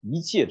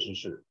一切之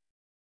事，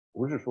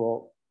不是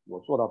说我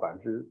做到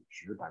10%、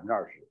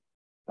20%、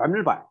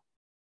100%。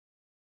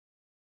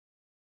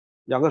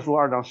雅各书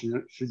2章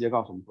10节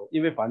告诉我们说，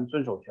因为凡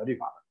遵守全律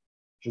法的，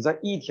只在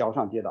一条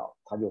上跌倒，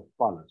他就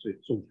犯了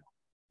众条。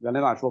原来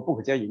那说不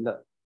可奸淫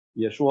的，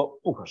也说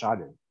不可杀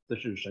人，这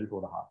是神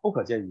说的哈，不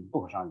可奸淫，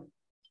不可杀人。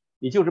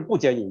你就是不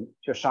奸淫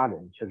却杀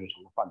人，却是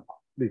成了犯法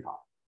律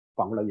法。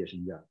反过来也是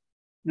一样，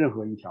任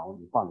何一条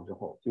你犯了之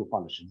后，就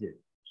犯了10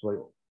诫所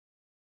有。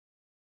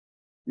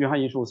约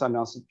翰一书3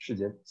章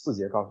4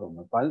节告诉我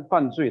们，凡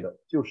犯罪的，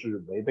就是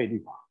违背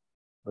律法，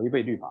违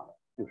背律法的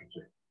就是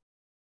罪。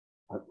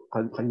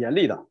很严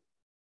厉的。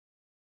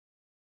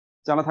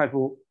加拉太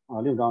书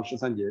6章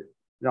13节，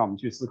让我们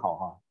去思考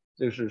哈，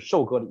这个是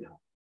受割礼哈。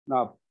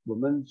那我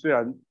们虽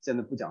然现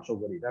在不讲受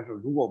割礼，但是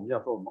如果我们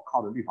要说我们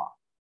靠着律法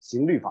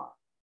行律法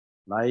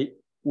来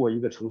过一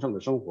个成圣的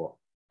生活，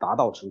达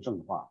到成圣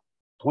的话，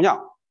同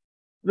样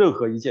任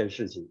何一件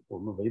事情，我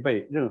们违背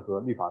任何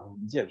律法中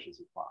一件事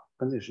情的话，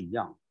跟这是一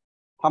样的。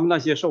他们那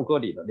些受割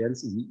礼的，连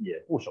自己也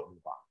不守律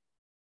法，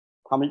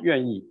他们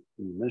愿意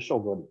你们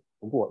受割礼，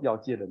不过要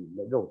借着你们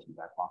的肉体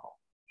来夸口，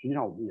实际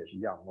上我们也是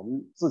一样，我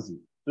们自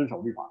己遵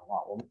守律法的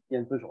话，我们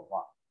先遵守的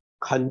话，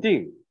肯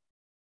定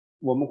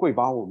我们会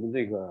把我们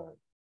这个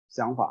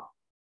想法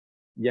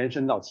延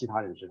伸到其他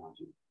人身上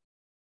去，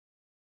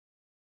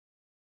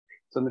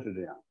真的是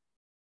这样。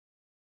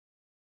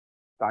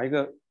打一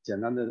个简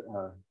单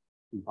的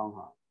比方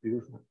哈，比如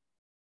说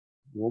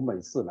我每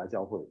次来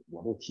教会，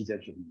我都提前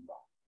10分钟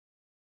到，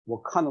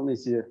我看到那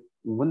些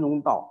5分钟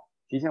到，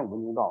提前5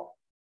分钟到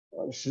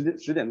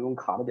，10点钟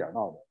卡着点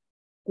到的，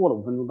过了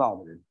5分钟到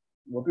的人，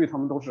我对他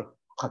们都是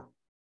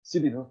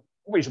心里头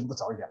为什么不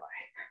早一点来？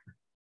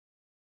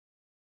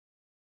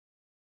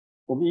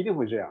我们一定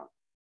会这样。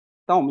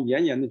当我们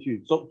严严的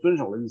去遵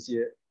守了一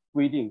些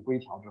规定规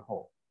条之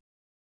后，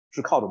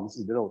是靠着我们自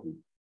己的肉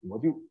体。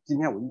今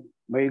天我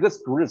每个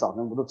主日早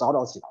晨我都早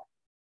早起来，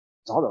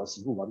早早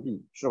洗漱完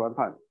毕，吃完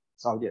饭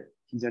早一点，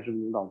提前10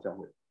分钟到教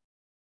会。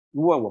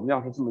如果我们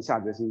要是这么下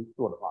决心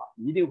做的话，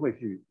一定会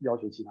去要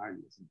求其他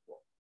人也这么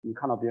做。你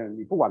看到别人，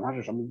你不管他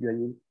是什么原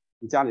因，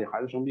你家里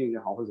孩子生病也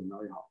好，或者怎么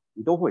着也好，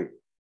你都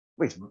会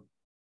为什么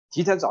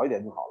提前早一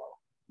点就好了？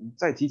你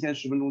再提前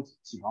10分钟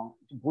起床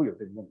就不会有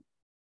这个问题，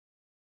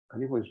肯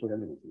定会出现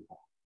这种情况。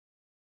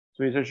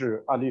所以这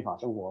是按律法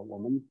生活，我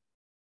们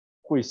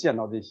会陷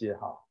到这些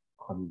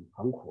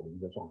很苦的一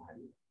个状态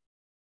里。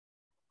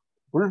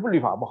不是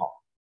律法不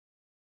好，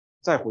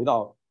再回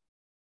到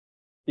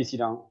第7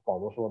章保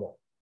罗说的，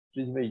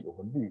是因为有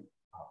个律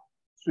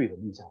罪的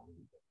律下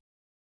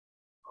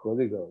和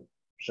这个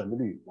神的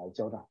律来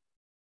交战，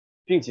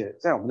并且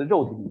在我们的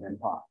肉体里面的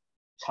话，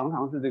常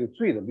常是这个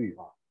罪的律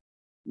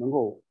能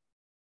够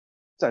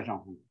占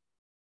上风。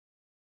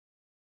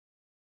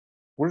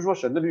不是说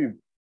神的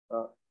律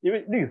因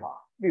为律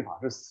法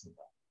是死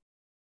的，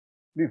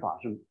律法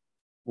是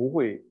不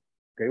会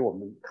给我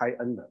们开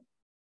恩的。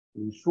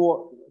你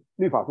说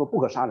律法说不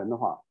可杀人的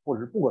话，或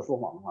者是不可说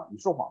谎的话，你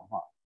说谎的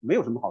话没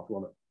有什么好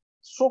说的，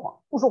说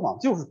谎不说谎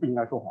就是不应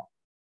该说谎，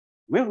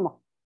没有什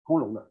么通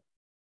融的，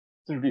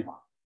这是律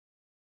法。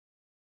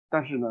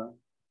但是呢，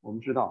我们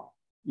知道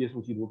耶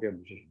稣基督给我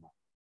们是什么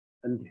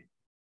恩典，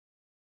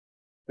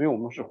所以我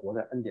们是活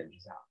在恩典之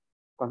下。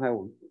刚才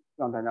我们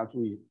让大家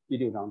注意第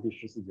6章第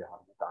14节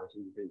打个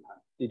星可以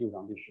看第6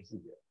章第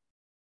14节，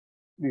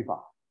律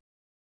法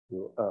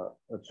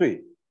和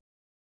罪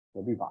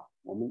和律法，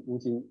我们如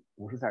今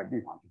不是在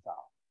律法之下，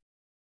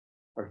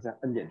而是在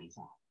恩典之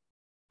下。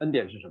恩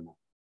典是什么？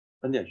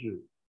恩典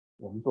是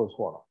我们做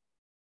错了，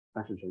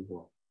但是神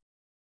说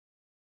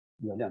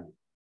原谅你，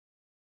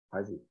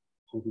孩子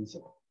重新起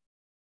来，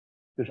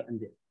这是恩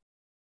典。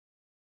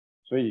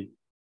所以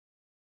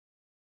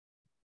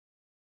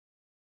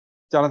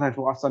加拉太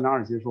书3章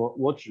2节说，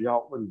我只要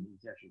问你们一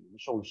件事，你们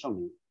受了圣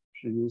灵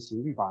是因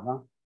行律法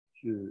呢，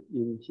是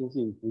因听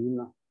信福音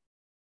呢？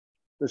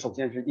这首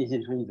先是因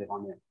信称义这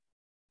方面，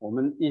我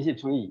们因信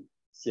称义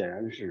显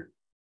然是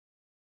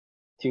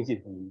听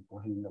信福音，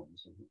不是因为我们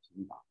行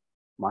律法。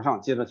马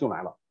上接着就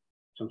来了，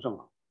成圣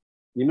了。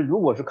你们如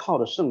果是靠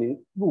着圣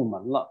灵入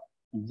门了，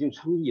已经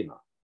称义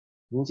了，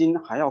如今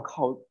还要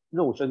靠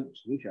肉身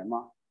成全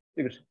吗？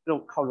这个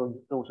靠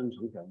肉身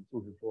成全，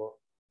就是说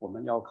我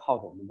们要靠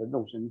着我们的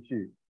肉身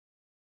去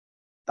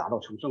达到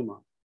成圣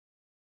吗？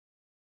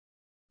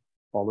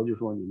保罗就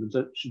说：“你们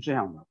这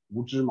样的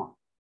无知吗？”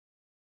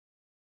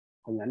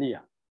很严厉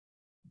啊。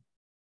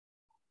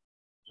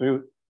所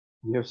以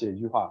你要写一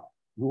句话：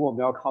如果我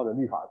们要靠着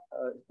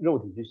肉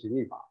体去行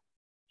律法、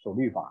守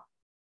律法，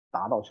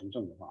达到成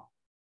圣的话，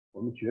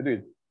我们绝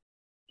对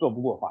做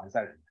不过法利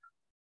赛人。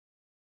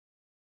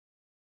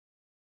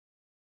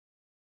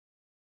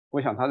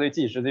我想他对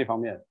进食这方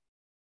面，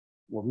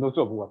我们都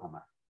做不过他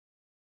们。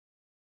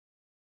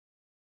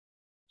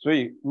所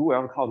以如果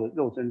要是靠着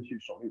肉身去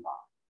守律法，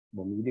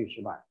我们一定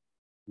失败，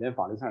连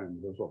法利赛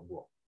人都做不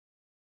过。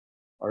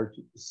而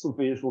4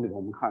福音书里面，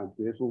我们看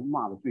耶稣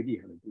骂的最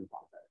厉害的就是法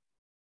利赛人。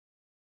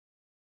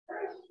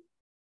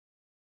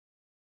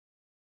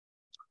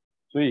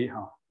所以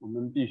我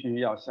们必须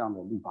要向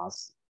着律法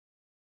死。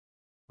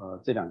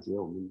这2节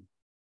我们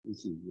一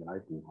起也来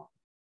读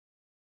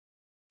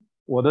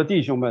我的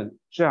弟兄们，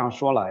这样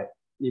说来，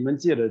你们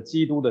借着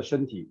基督的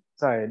身体，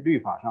在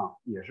律法上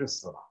也是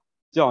死了，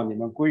叫你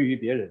们归于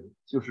别人，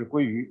就是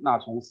归于那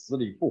从死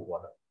里复活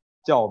的，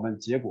叫我们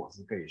结果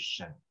子给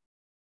神，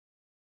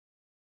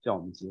叫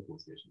我们结果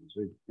子给神。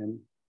所以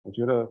我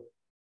觉得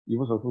以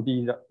弗所书第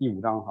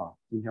5章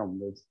今天我们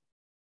的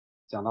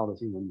讲到的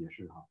经文也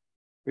是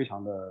非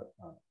常的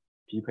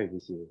匹配这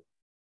些，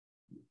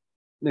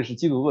那是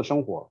基督徒的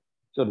生活。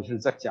这里是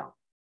在讲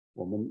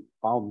我们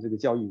把我们这个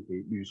教义给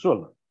捋顺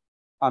了，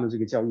按照这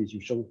个教义去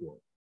生活，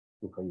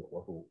就可以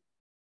活出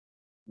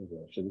那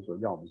个神所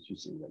要我们去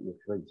行的，也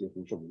可以结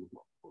出圣灵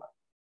果出来。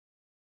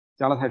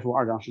加拉太书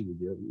2章19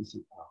节，我们一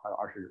起还有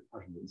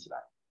20节一起来。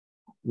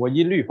我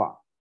因律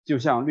法就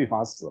像律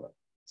法死了，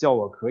叫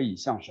我可以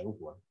向神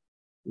活。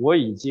我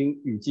已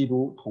经与基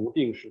督同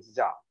定十字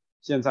架，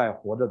现在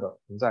活着的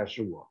不再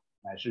是我，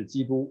乃是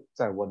基督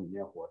在我里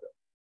面活着，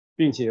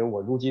并且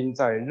我如今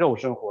在肉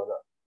身活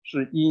的，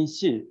是因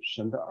信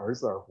神的儿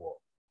子而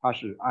活，他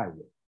是爱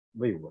我，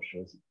为我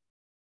舍己。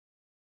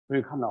所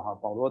以看到哈，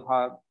保罗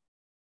他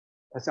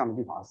向着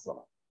律法死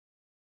了，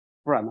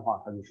不然的话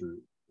他就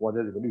是活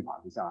在这个律法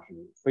之下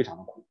是非常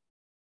的苦。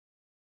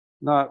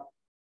那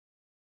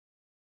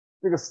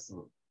这个死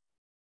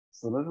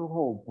了之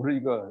后不是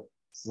一个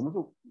死了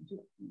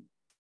就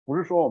不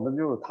是说我们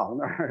就躺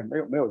那儿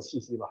没有气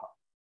息了，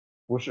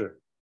不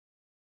是，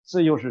这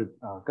又是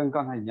跟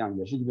刚才一样，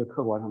也是一个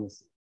客观上的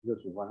死，一个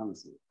主观上的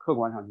死。客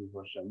观上就是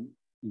说神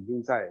已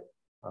经在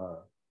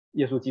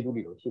耶稣基督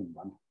里头替我们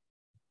完成。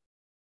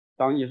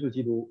当耶稣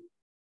基督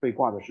被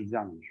挂在十字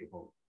架上的时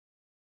候，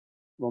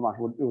罗马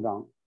书6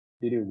章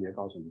第6节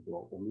告诉你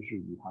说，我们是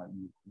与他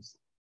一同死。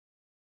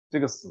这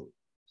个死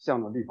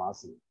向着律法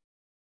死，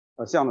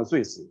向着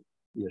罪死，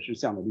也是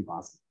向着律法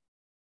死。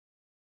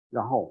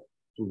然后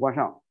主观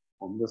上，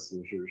我们的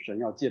死是神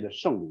要借着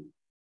圣灵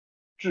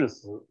致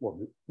死我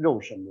们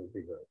肉身的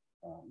这个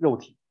肉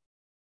体，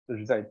这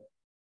是在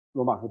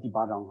罗马书第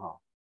8章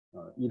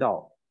1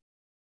到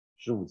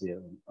15节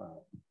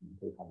你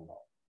可以看得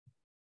到。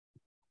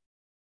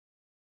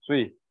所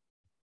以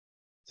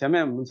前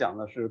面我们讲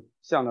的是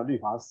向着律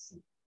法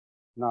死，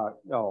那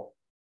要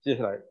接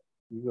下来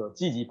一个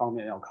积极方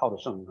面要靠着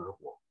圣灵而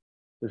活，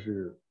这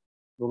是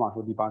罗马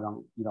书第8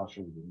章1到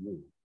15节的内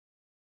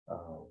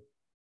容。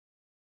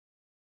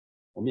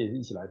我们也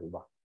一起来读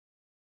吧。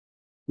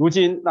如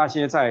今那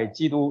些在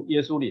基督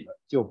耶稣里的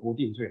就不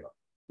定罪了，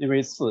因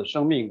为赐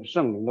生命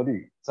圣灵的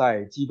律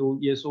在基督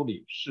耶稣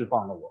里释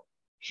放了我，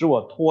使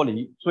我脱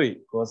离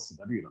罪和死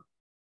的律了。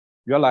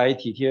原来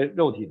体贴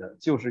肉体的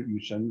就是与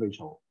神为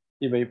仇，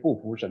因为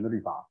不服神的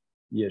律法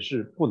也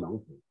是不能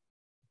服。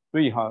所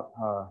以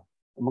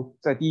我们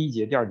在第1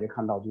节、第2节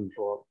看到，就是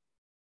说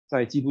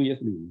在基督耶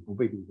稣里不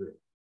被定罪。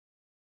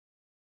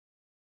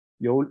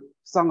有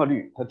3个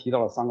律，他提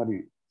到了3个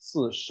律，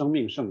赐生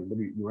命圣灵的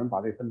律，有人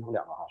把这分成2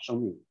个生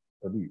命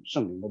的律、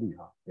圣灵的律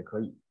也可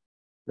以。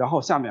然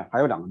后下面还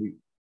有2个律，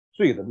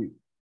罪的律、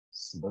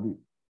死的律。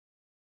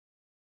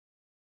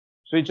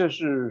所以这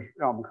是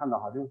让我们看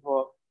到就是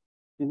说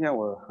今天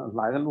我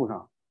来的路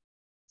上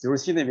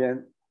，97那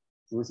边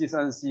97、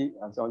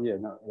37交界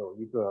那有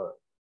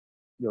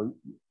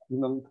红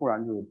灯突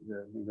然就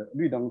那个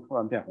绿灯突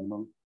然变红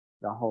灯，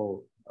然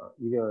后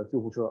一个救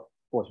护车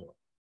过去了。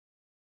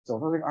走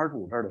到这个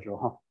25这儿的时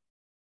候，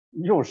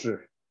又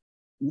是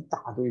一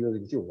大堆的这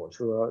个救火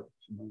车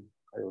什么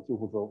还有救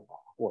护车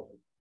过去，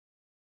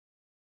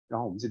然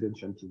后我们这边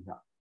全停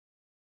下。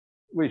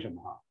为什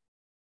么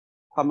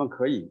他们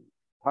可以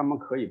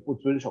不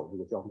遵守这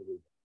个交通规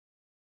则？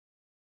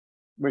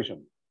为什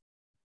么？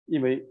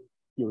因为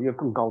有一个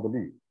更高的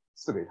律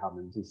赐给他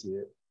们这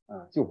些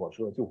救火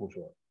车、救护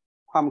车，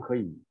他们可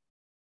以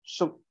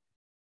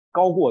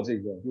高过这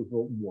个，就是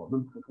说我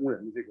们普通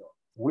人的这个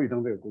红绿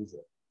灯这个规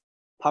则，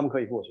他们可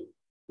以过去，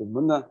我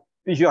们呢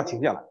必须要停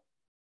下来。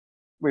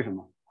为什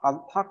么？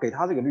他给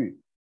他这个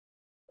律，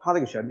他这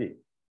个权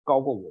利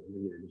高过我们这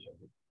些人的权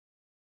利。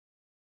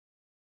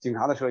警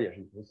察的车也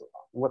是如此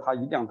如果他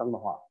一亮灯的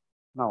话，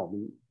那我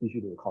们必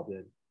须得靠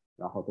边，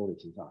然后都得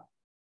停下来。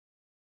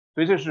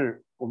所以这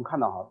是我们看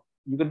到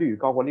一个律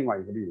高过另外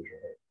一个律的时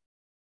候，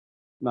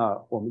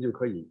那我们就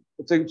可以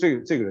这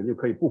个人就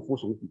可以不服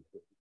从底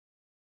线。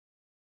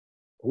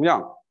同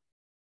样，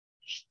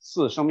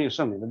赐生命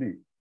圣灵的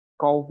律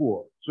高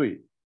过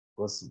罪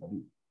和死的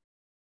律，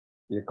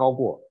也高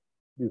过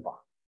律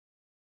法，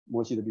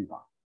摩西的律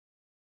法。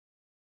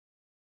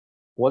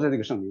活在这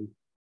个圣灵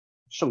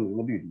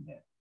的律里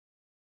面。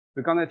所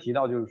以刚才提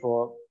到就是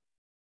说，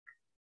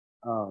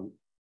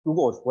如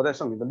果我活在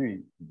圣灵的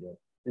律里面，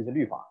这些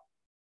律法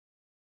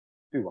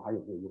对我还有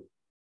没有用？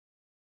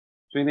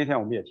所以那天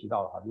我们也提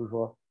到了就是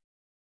说，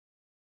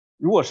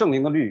如果圣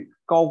灵的律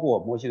高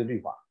过摩西的律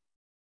法，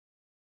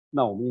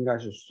那我们应该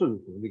是顺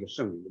服这个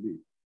圣灵的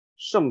律。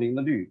圣灵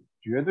的律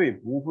绝对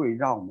不会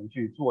让我们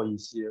去做一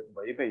些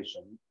违背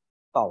神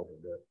道德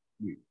的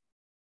律。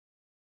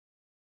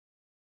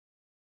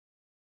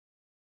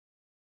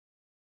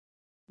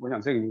我想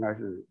这个应该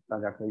是大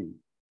家可以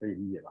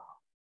理解的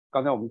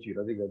刚才我们举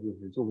的这个就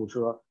是救护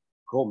车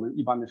和我们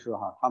一般的车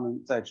他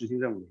们在执行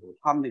任务的时候，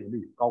他们那个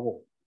律高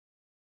过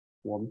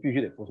我们必须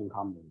得服从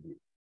他们的律，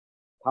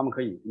他们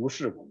可以无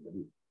视我们的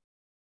律。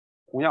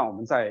同样，我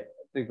们在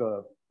这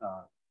个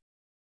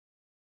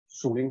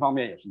属灵方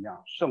面也是一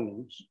样，圣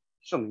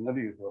灵的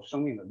律和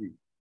生命的律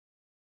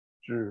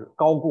是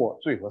高过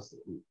罪和死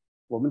的律。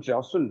我们只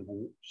要顺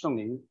从圣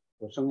灵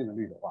和生命的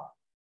律的话，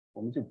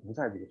我们就不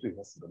在这个罪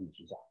和死的律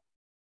之下。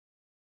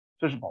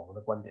这是保罗的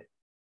观点，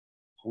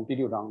从第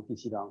6章、第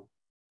7章，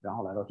然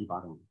后来到第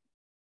8章。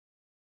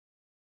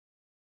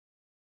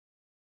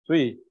所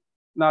以，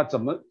那怎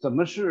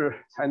么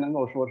是才能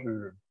够说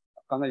是？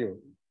刚才有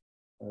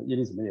叶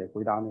丽姊妹也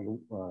回答那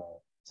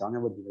个详细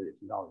问题的也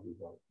提到了，就是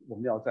说我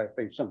们要在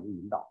被圣灵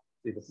引导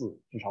这个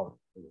字至少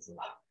这个字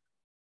了。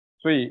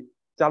所以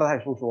加拉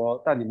太书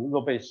说，但你们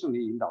若被圣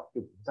灵引导，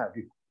就不在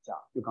律法下。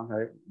就刚才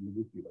我们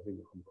就举了这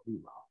个很多例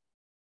子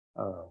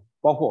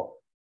包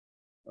括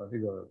这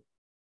个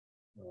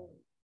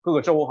各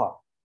个州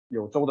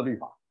有州的律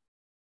法，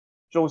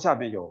州下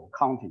面有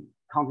county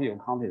有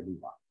county 的律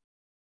法。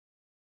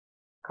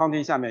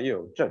，county 下面又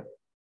有镇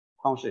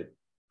township，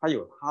 它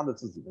有它的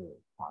自己的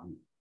法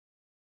律，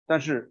但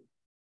是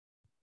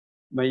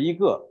每一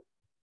个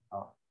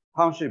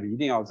township 一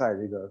定要在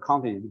这个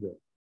county 这个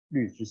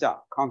律之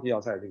下 ，county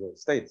要在这个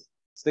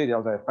state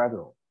要在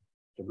federal，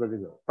 整个这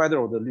个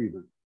federal 的律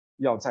呢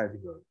要在这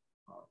个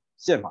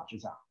宪法之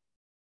下，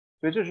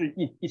所以这是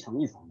一层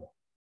一层的。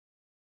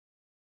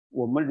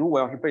我们如果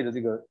要是背着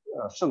这个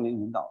圣灵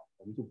引导，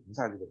我们就不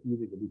在这个低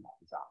这个律法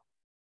之下，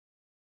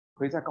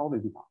可以在高的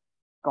律法，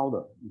高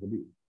的一个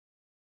律，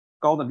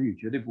高的律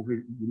绝对不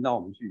会引导我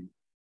们去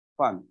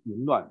犯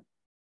淫乱、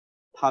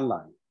贪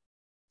婪、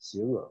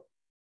邪恶、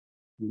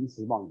淫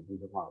词妄语这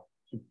些话，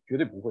是绝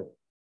对不会。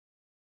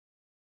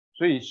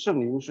所以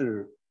圣灵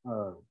是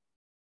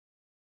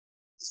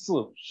赐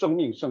生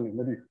命圣灵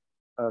的律，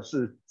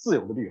是自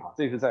由的律哈，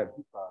这是在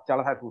加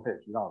拉太书他也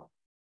提到的，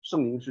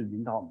圣灵是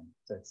引导我们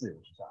在自由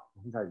之下，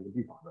不是在一个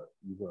律法的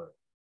一个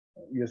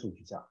约束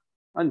之下。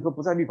那你说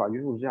不在律法约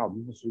束之下，我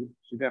们就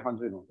随便犯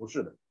罪吗？不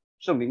是的，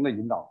圣灵的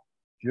引导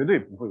绝对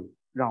不会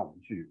让我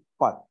们去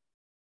犯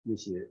那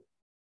些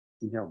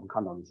今天我们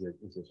看到那些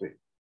罪，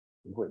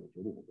不会的，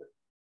绝对不会。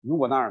如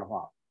果那样的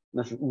话，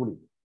那是污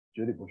灵，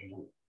绝对不是圣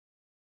灵。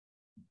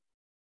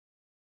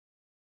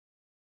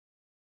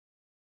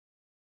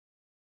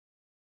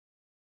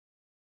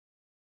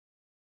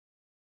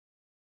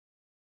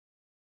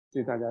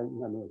这大家应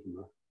该没有什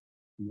么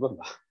疑问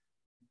吧？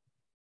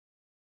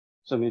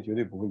圣灵绝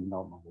对不会引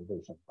导我们违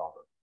背圣道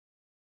德。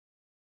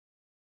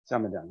下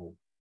面两个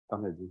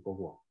刚才已经说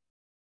过。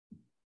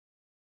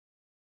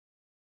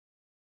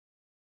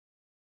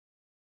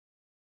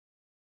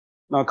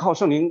那靠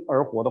圣灵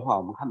而活的话，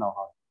我们看到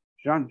哈，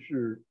实际上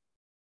是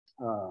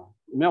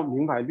我们要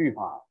明白律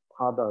法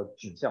它的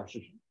指向是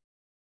什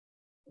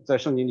么，在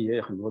圣经里也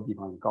有很多地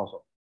方也告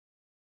诉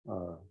我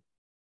们。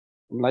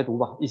我们来读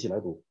吧，一起来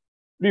读。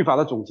律法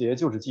的总结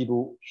就是基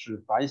督，使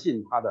凡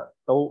信他的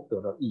都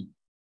得到义。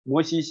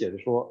摩西写着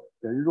说：“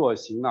人若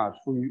行那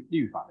出于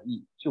律法的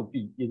义，就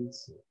必因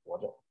此活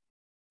着。”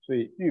所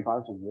以律法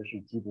的总结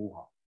是基督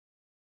哈。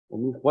我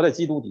们活在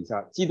基督底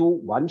下，基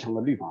督完成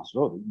了律法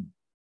所有的义，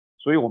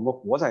所以我们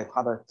活在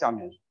他的下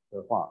面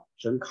的话，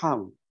神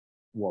看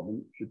我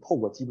们是透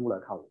过基督来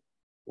看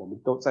我们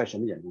都在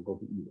神的眼中都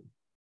是义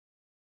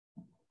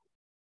人。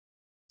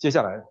接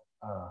下来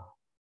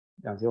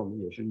两节我们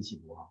也是一起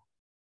读哈。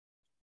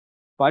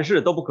凡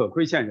事都不可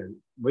亏欠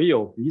人，唯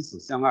有彼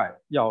此相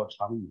爱，要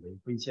常以为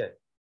亏欠，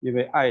因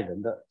为爱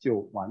人的就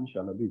完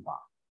全了律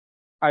法。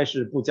爱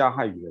是不加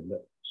害于人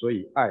的，所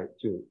以爱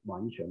就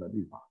完全了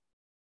律法。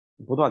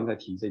不断在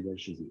提这件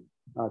事情。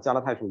加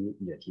拉太书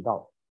也提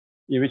到，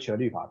因为全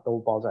律法都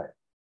包在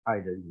爱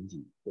人如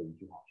己这一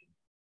句话上。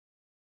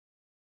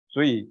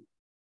所以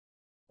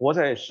活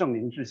在圣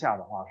灵之下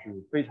的话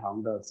是非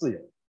常的自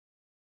由。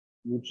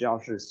你只要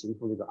是行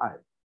出这个爱，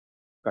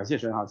感谢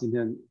神哈，今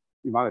天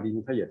马可弟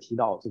兄他也提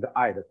到这个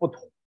爱的不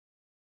同。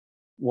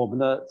我们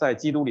的在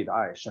基督里的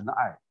爱，神的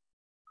爱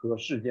和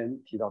世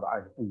间提到的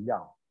爱是不一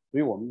样的。所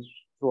以我们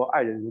说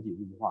爱人如己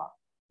这句话，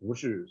不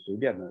是随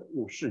便的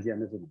用世间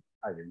的这种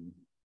爱人如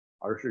己，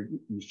而是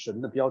以神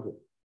的标准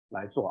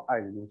来做爱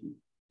人如己，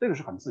这个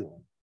是很自由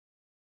的。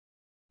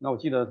那我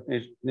记得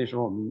那时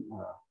候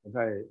我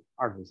在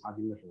二组查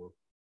经的时候，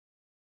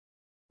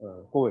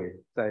郭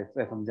伟在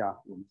他们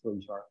家我们坐一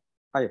圈，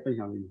他也分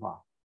享了一句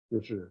话，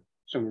就是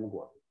圣灵的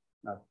果子。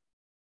那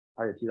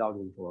他也提到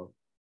就是说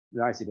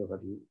仁爱喜乐和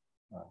平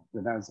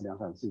忍耐恩慈良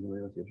善信心温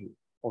柔节制，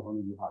后头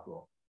那句话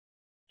说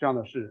这样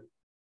的事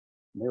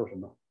没有什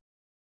么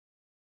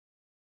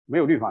没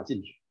有律法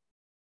禁止，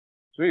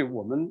所以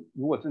我们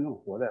如果真正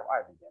活在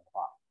爱里面的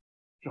话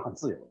是很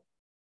自由的。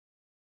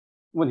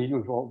问题就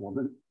是说我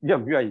们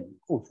愿不愿意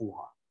付出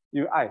哈，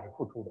因为爱是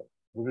付出的，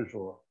不是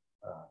说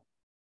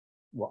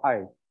我爱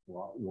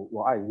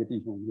一个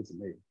弟兄一个姊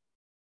妹，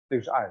这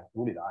个是爱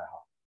主里的爱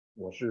哈，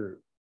我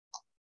是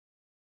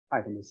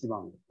爱他们，希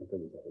望能得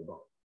有个回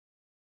报。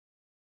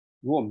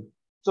如果我们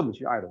这么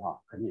去爱的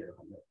话，肯定也是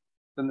很累。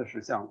真的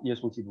是像耶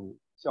稣基督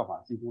效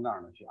法基督那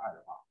样的去爱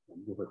的话，我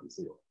们就会很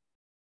自由。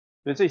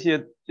所以这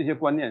些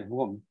观念，如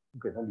果我们不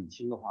给它理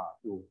清的话，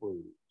就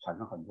会产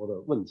生很多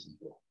的问题。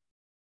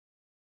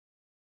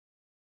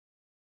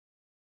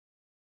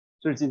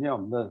这是今天我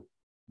们的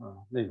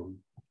内容，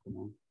可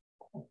能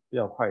比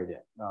较快一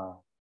点。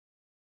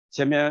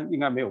前面应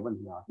该没有问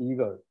题啊。第一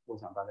个，我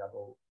想大家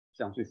都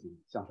向罪行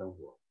向生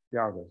活；第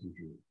二个就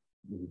是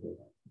理解。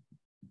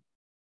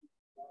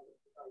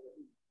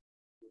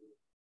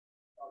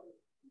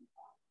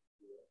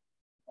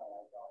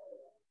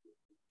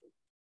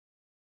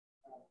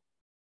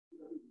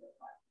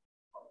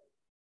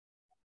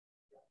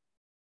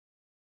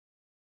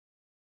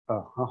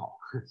很好，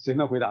谁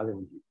能回答这个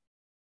问题？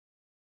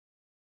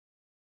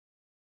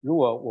如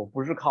果我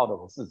不是靠着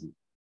我自己，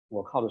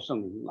我靠着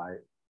圣灵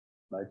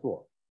来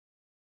做，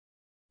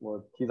我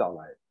提早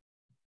来，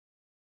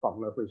反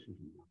过来会是什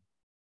么？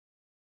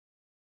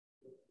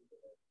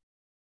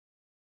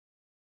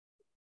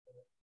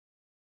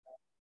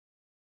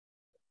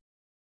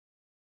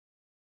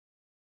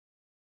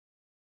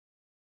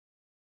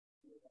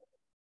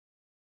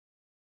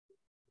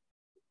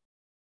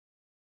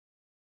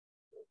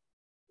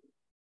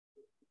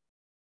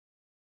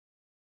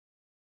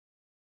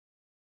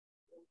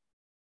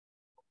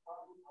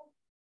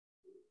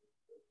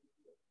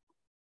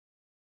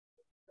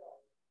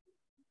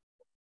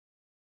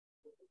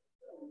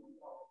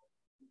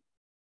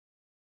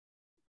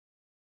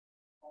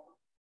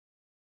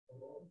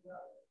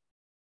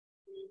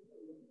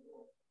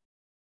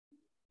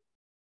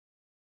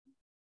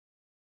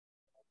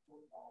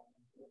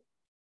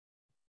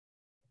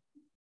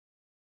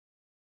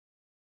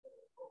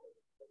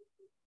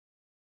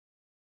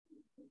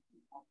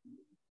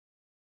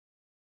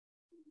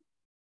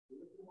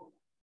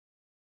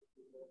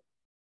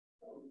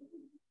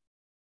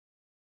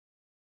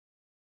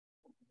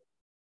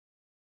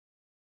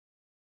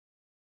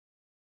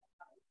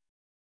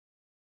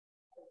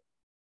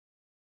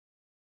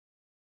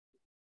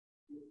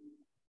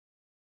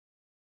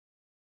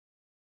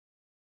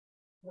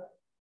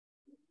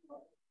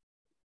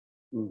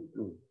嗯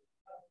嗯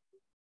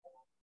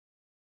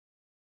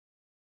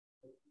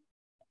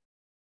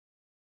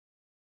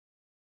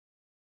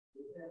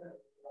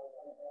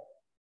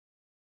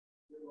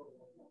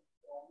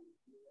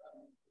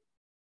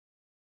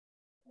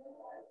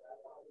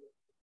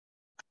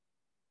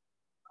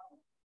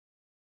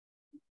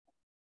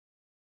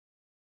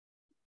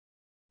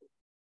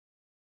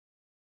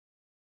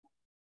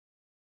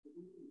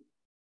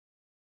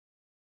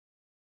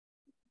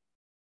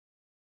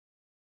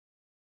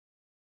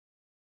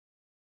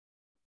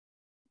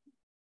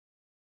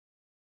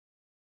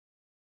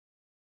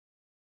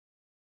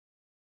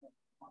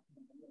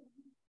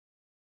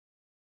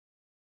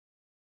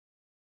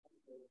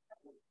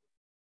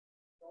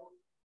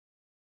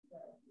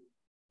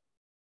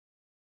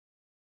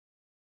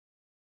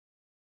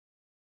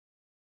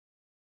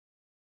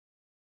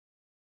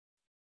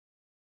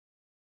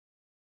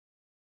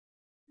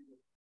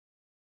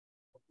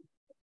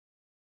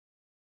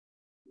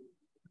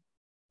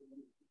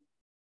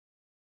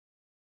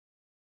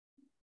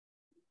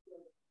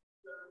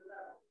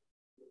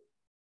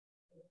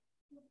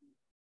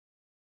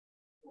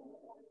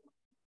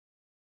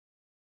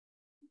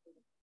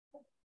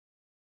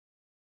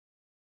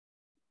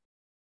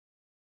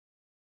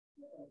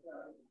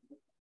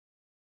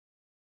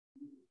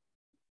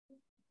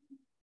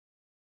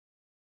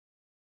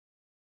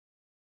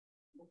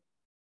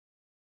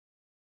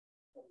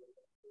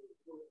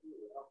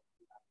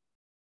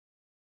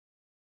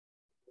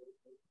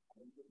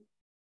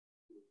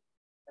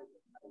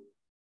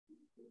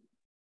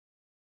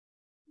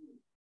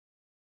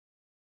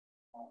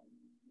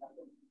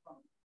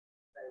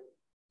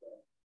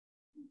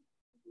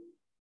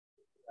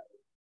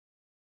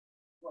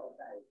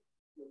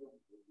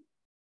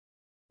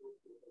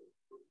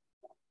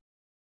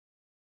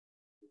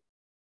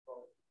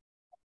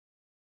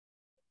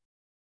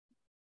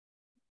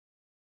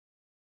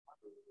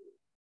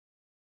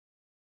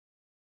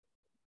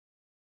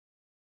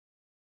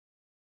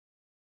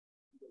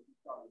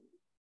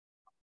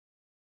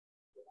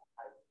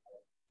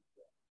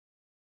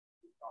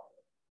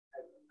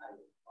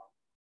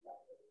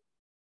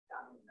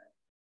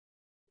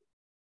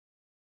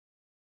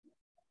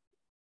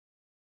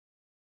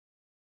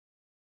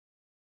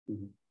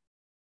嗯，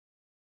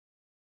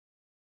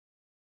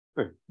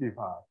对，律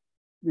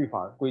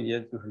法归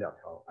结就是两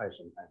条，爱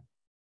神爱人，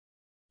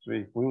所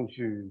以不用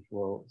去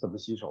说怎么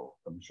洗手，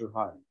怎么吃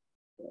饭，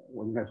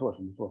我应该做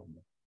什么做什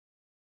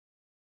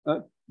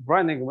么。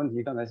Brian 那个问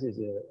题，刚才谢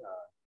谢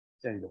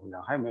建议的回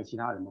答，还有没有其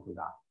他人的回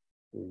答？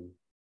嗯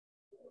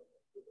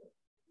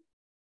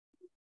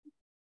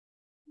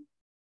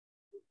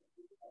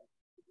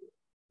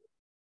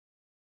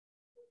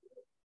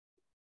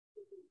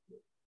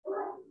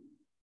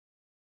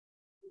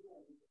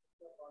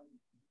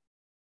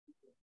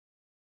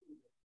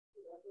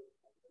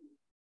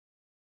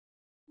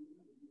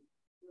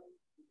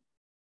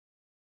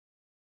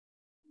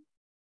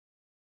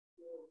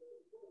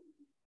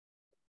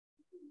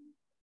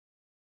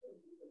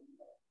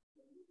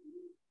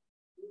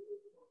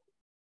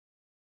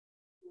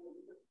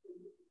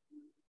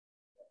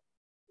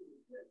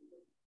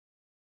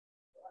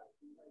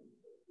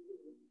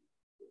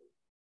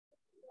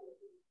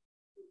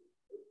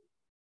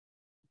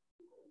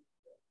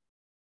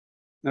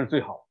那是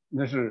最好，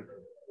那是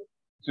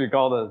最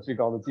高的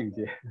境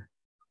界。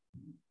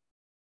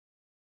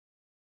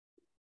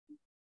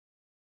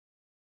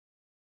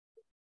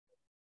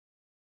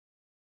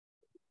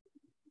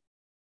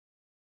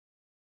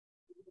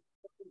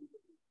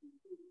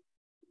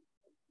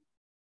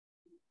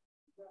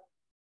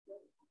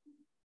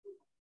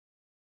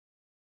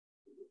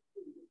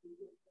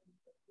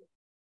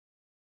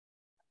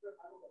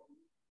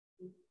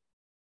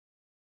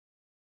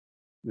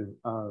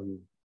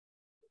嗯，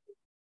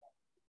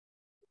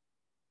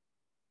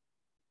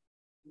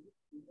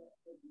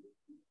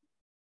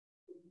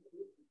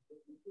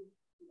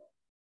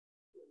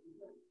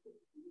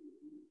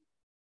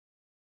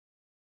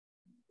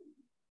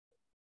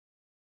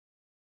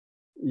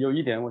有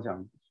一点我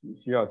想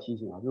需要提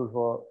醒啊，就是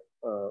说，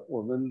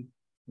我们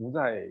不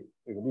在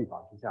这个律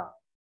法之下，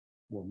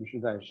我们是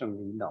在圣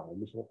灵引导，我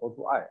们是活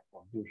出爱，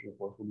我们就是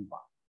活出律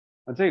法。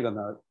那这个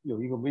呢，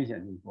有一个危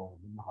险，就是说，我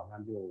们好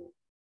像就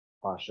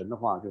把神的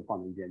话就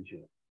放在一边去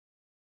了，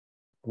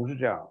不是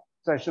这样，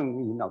在圣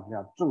灵引导之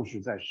下，正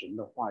是在神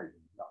的话语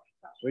引导之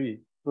下。所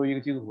以，作为一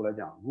个基督徒来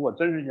讲，如果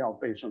真是要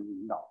被圣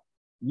灵引导，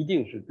一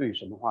定是对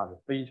神的话是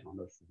非常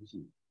的熟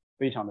悉，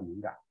非常的敏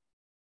感。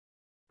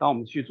当我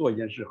们去做一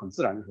件事，很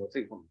自然的说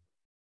这个不能，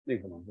那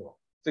个不能做，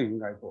这个应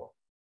该做，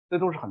这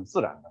都是很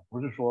自然的，不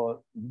是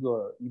说一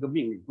个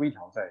命令规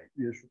条在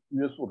约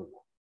束着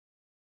我。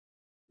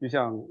就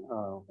像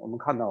我们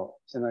看到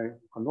现在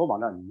很多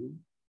网站，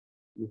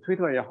你推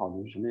特也好，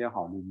你什么也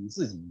好，你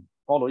自己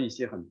follow 一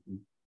些很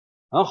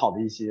好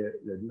的一些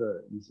人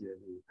的一些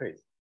那个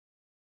page，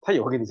他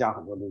也会给你加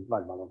很多的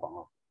乱七八糟广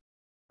告。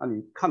那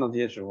你看到这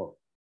些时候，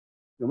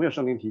有没有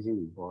圣灵提醒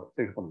你说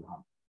这是不能看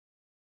的？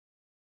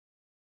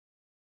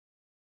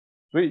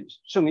所以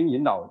圣灵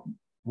引导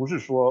不是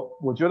说，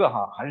我觉得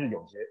还是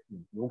有些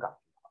有感觉，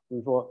就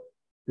是说，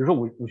比如说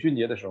五旬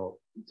节的时候，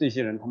这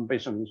些人他们被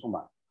圣灵充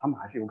满，他们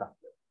还是有感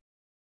觉，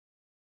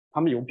他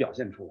们有表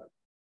现出来。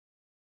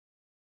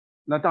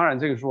那当然，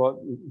这个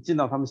说你进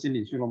到他们心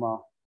里去了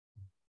吗？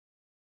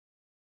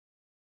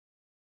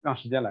让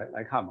时间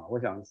来看嘛。我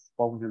想，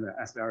包括现在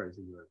SBR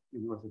这个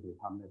University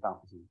他们的大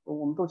复兴，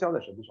我们都交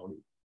在神的手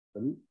里，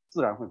神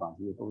自然会把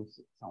这些都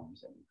向我们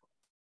显明出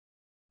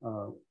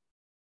来。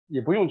也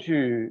不用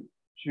去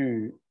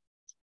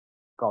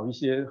搞一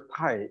些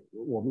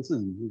我们自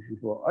己就是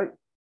说，哎，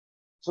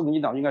圣灵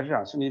引导应该是这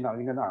样，圣灵引导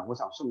应该那样。我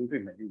想圣灵对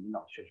每个引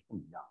导确实不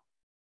一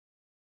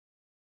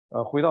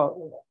样。回到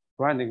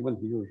Brian 那个问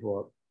题，就是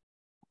说，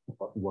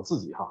我自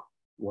己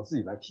我自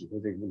己来体会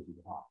这个问题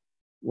的话，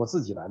我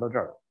自己来到这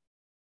儿，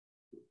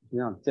就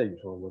像建宇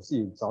说，我自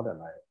己早点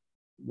来，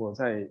我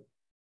在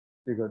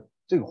这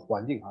个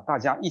环境大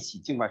家一起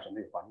敬拜神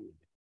这个环境里面，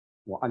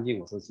我安静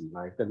我自己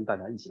来跟大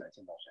家一起来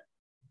敬拜神。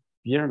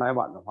别人来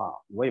晚的话，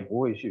我也不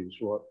会去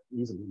说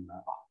你怎么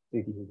来这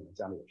个弟兄可能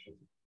家里有事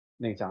情，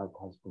那个家里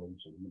他是不能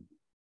什么问题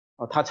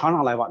他常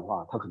常来晚的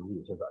话，他可能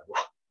有些软弱，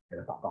给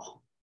他打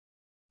到，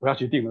不要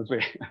去定了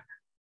罪。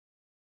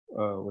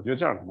我觉得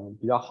这样可能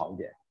比较好一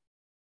点。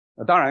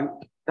当然，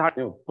大家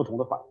也有不同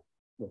的反应。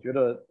我觉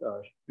得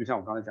就像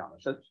我刚才讲的，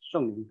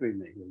圣灵对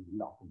每个人引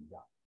导不一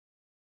样，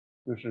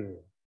就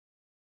是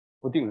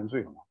不定人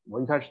罪了嘛。我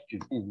一开始举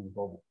的例子就是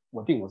说，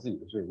我定我自己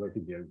的罪，我也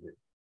定别人罪。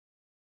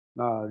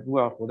那如果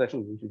要活在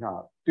圣灵之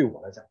下，对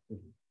我来讲就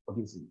是不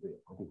定自己罪，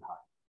不定他。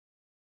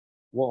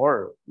我偶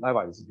尔来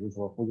晚一次，比如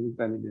说福音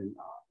在那边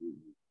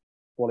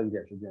拖了一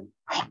点时间，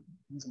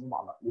你怎么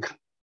晚了？你看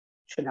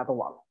全家都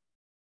晚了，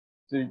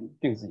所以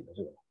定自己的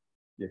罪了，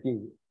也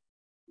定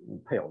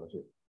配偶的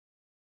罪。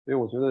所以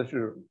我觉得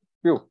是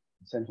六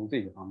先从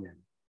这个方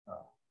面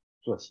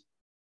做起，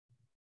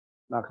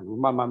那可能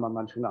慢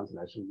慢成长起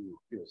来是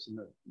有新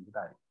的一个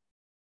带领，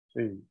所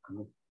以可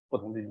能不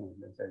同的用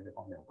人在这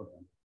方面有不同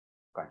的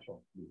感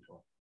受。比如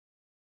说，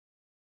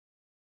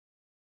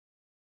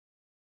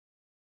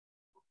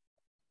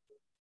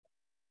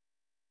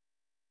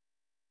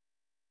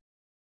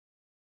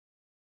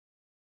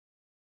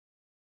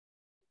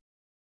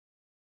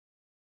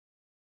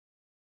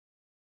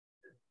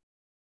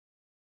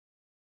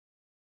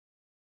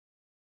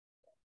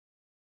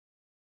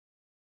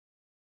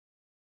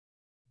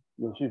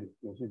有区别，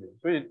有区别。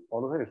所以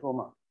保罗可以说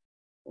嘛，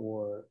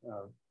我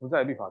不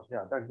在律法之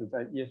下，但是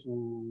在耶稣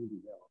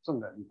里面，我正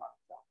在律法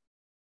之下。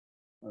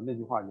那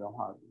句话原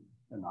话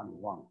在哪里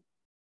忘了？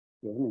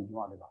有这么一句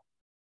话对吧？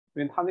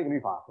所以他那个律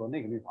法和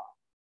那个律法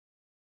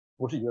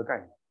不是一个概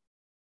念。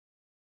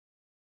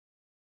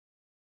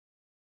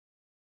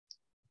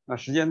那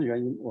时间的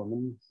原因，我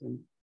们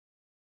先，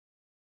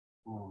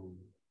我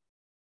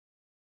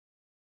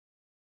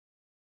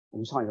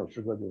们唱一首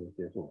诗歌就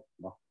结束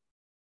了，好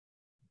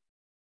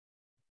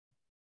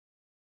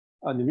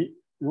吧？你们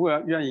如果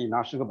要愿意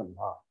拿诗歌本的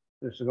话，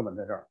这诗歌本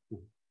在这儿。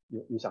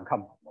有想看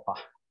谱的话，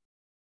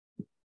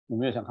有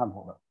没有想看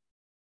谱的？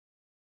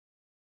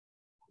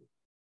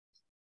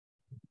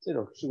这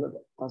首诗歌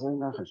本大家应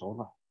该很熟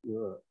吧？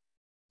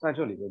在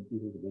这里的弟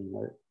兄姊妹应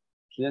该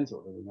时间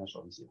久了应该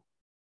熟一些。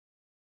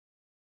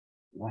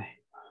来，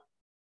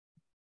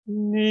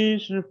你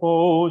是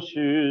否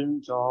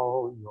寻找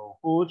有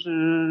福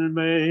之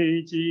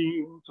美景，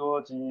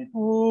做基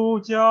督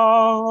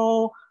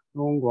教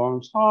荣光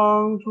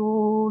常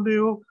驻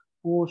留？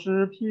不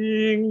是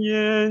凭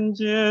眼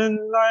见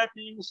来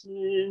凭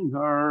心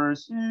而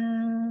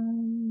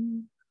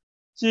行，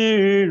给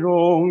予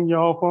荣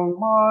耀丰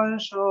满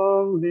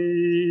胜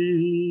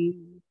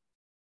利。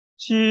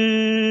请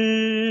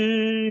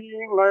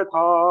来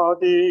他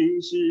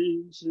定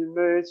心心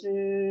美景，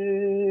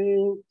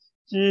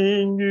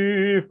今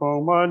于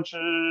丰满之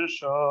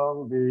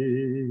胜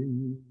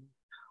利。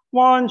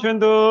完全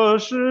的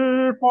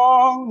释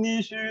放，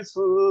你须赐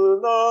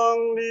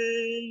能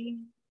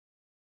力，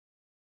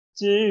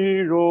给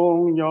予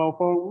荣耀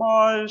丰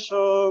满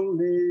胜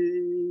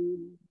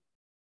利。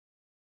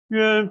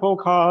愿否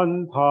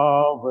看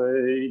他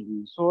为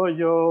你所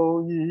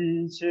有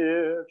一切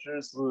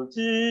至死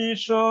及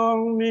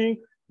生命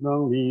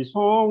能力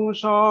从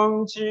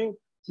上情，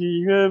即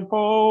愿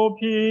否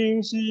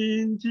平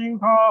心听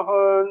他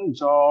恩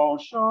招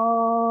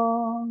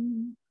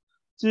生，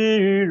给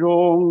予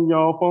荣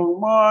耀丰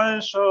满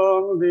胜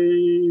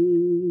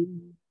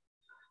利。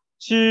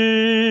请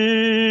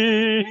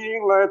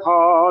来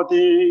他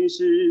的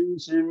心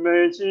心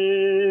美景，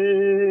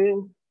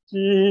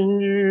今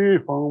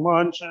日丰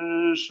满之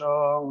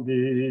胜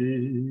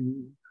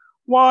利，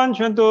完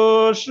全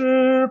的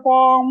释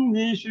放，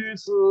你许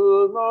赐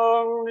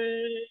能力，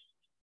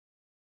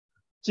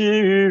给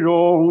予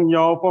荣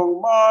耀丰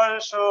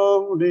满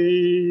胜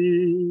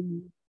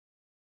利，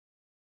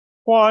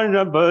焕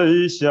然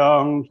奔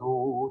向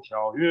主，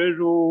跳跃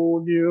如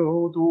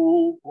牛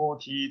犊，不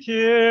体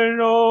贴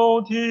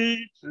肉体，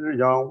只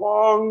仰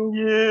望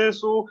耶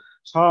稣，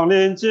常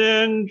年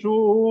见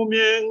主面，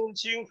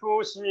清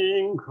楚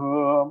心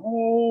渴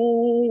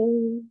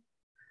慕，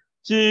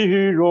给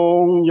予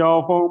荣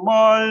耀丰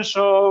满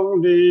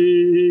胜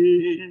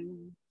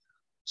利。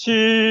请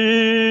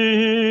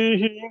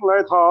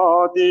来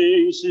他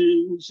的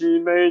信息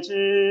美景，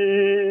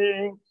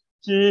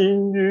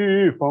今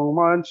日丰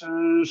满之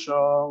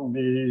胜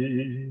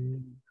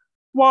利，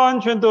完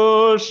全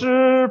的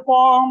释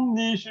放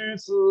你许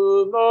赐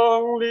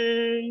能力，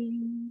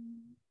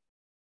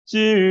给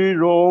予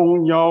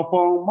荣耀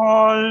丰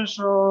满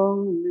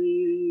胜利。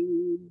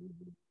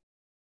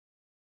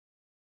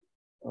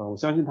我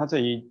相信他这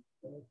一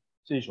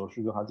首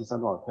诗歌，还第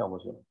3段跳过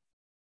去了，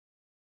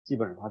基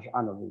本上他是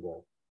按照这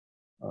个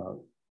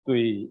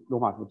对罗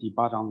马书第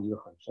8章的一个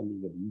很深的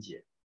一个理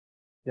解。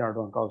第2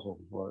段告诉我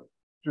们说，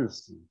至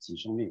死即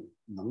生命，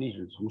能力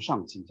是从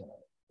上倾下来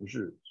的，不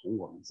是从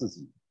我们自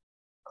己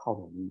靠着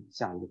我们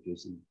下一个决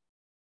心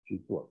去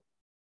做的。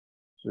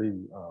所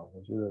以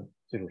我觉得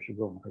这首诗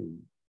歌我们可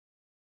以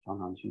常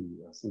常去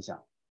思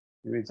想，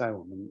因为在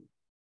我们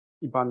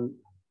一般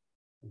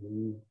我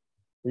们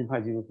福音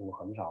派基督徒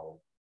很少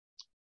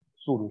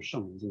注重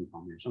圣灵这一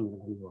方面，圣灵的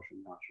工作实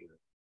际上是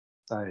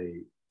在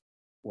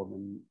我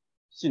们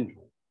信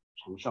主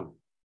成圣，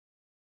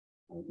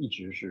一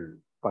直是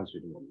伴随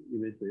着我们，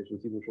因为主耶稣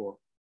基督说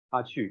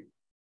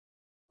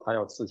他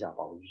要赐下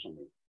宝贵之圣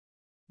灵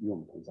与我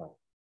们同在，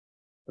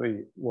所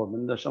以我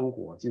们的生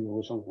活，基督徒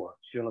的生活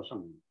缺了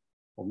圣灵，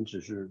我们只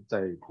是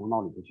在头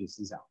脑里头去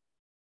思想，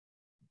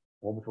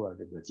活不出来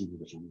这个基督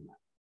的生命来。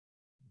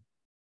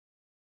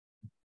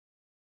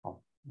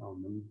好，那我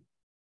们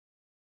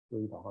就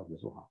以祷告结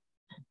束哈。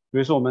所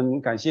以说，我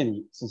们感谢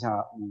你赐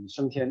下你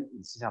升天，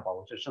你赐下宝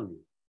贵之圣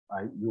灵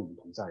来与我们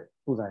同在，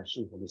住在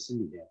圣徒的心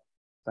里面，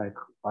在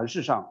凡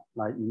事上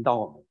来引导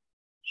我们，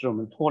使我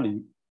们脱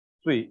离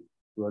罪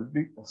和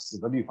死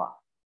的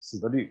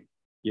律，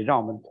也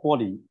让我们脱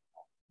离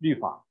律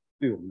法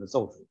对我们的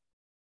咒诅。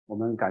我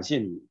们感谢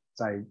你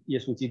在耶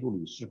稣基督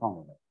里释放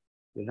我们，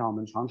也让我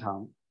们常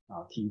常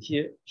体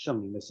贴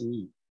圣灵的心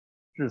意，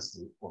致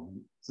死我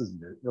们自己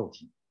的肉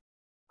体，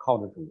靠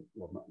着主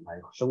我们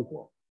来生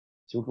活。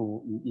求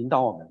主引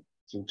导我们，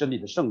求真理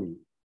的圣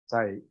灵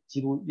在基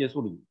督耶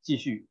稣里继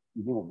续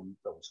引领我们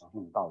走成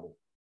圣的道路。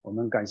我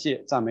们感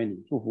谢赞美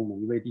你，祝福每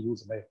一位弟兄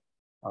姊妹，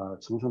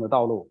成圣的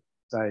道路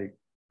在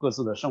各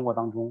自的生活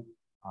当中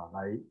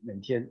来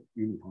每天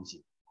与你同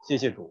行。谢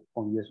谢主，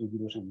奉耶稣基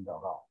督圣名祷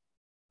告，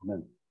阿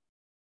们。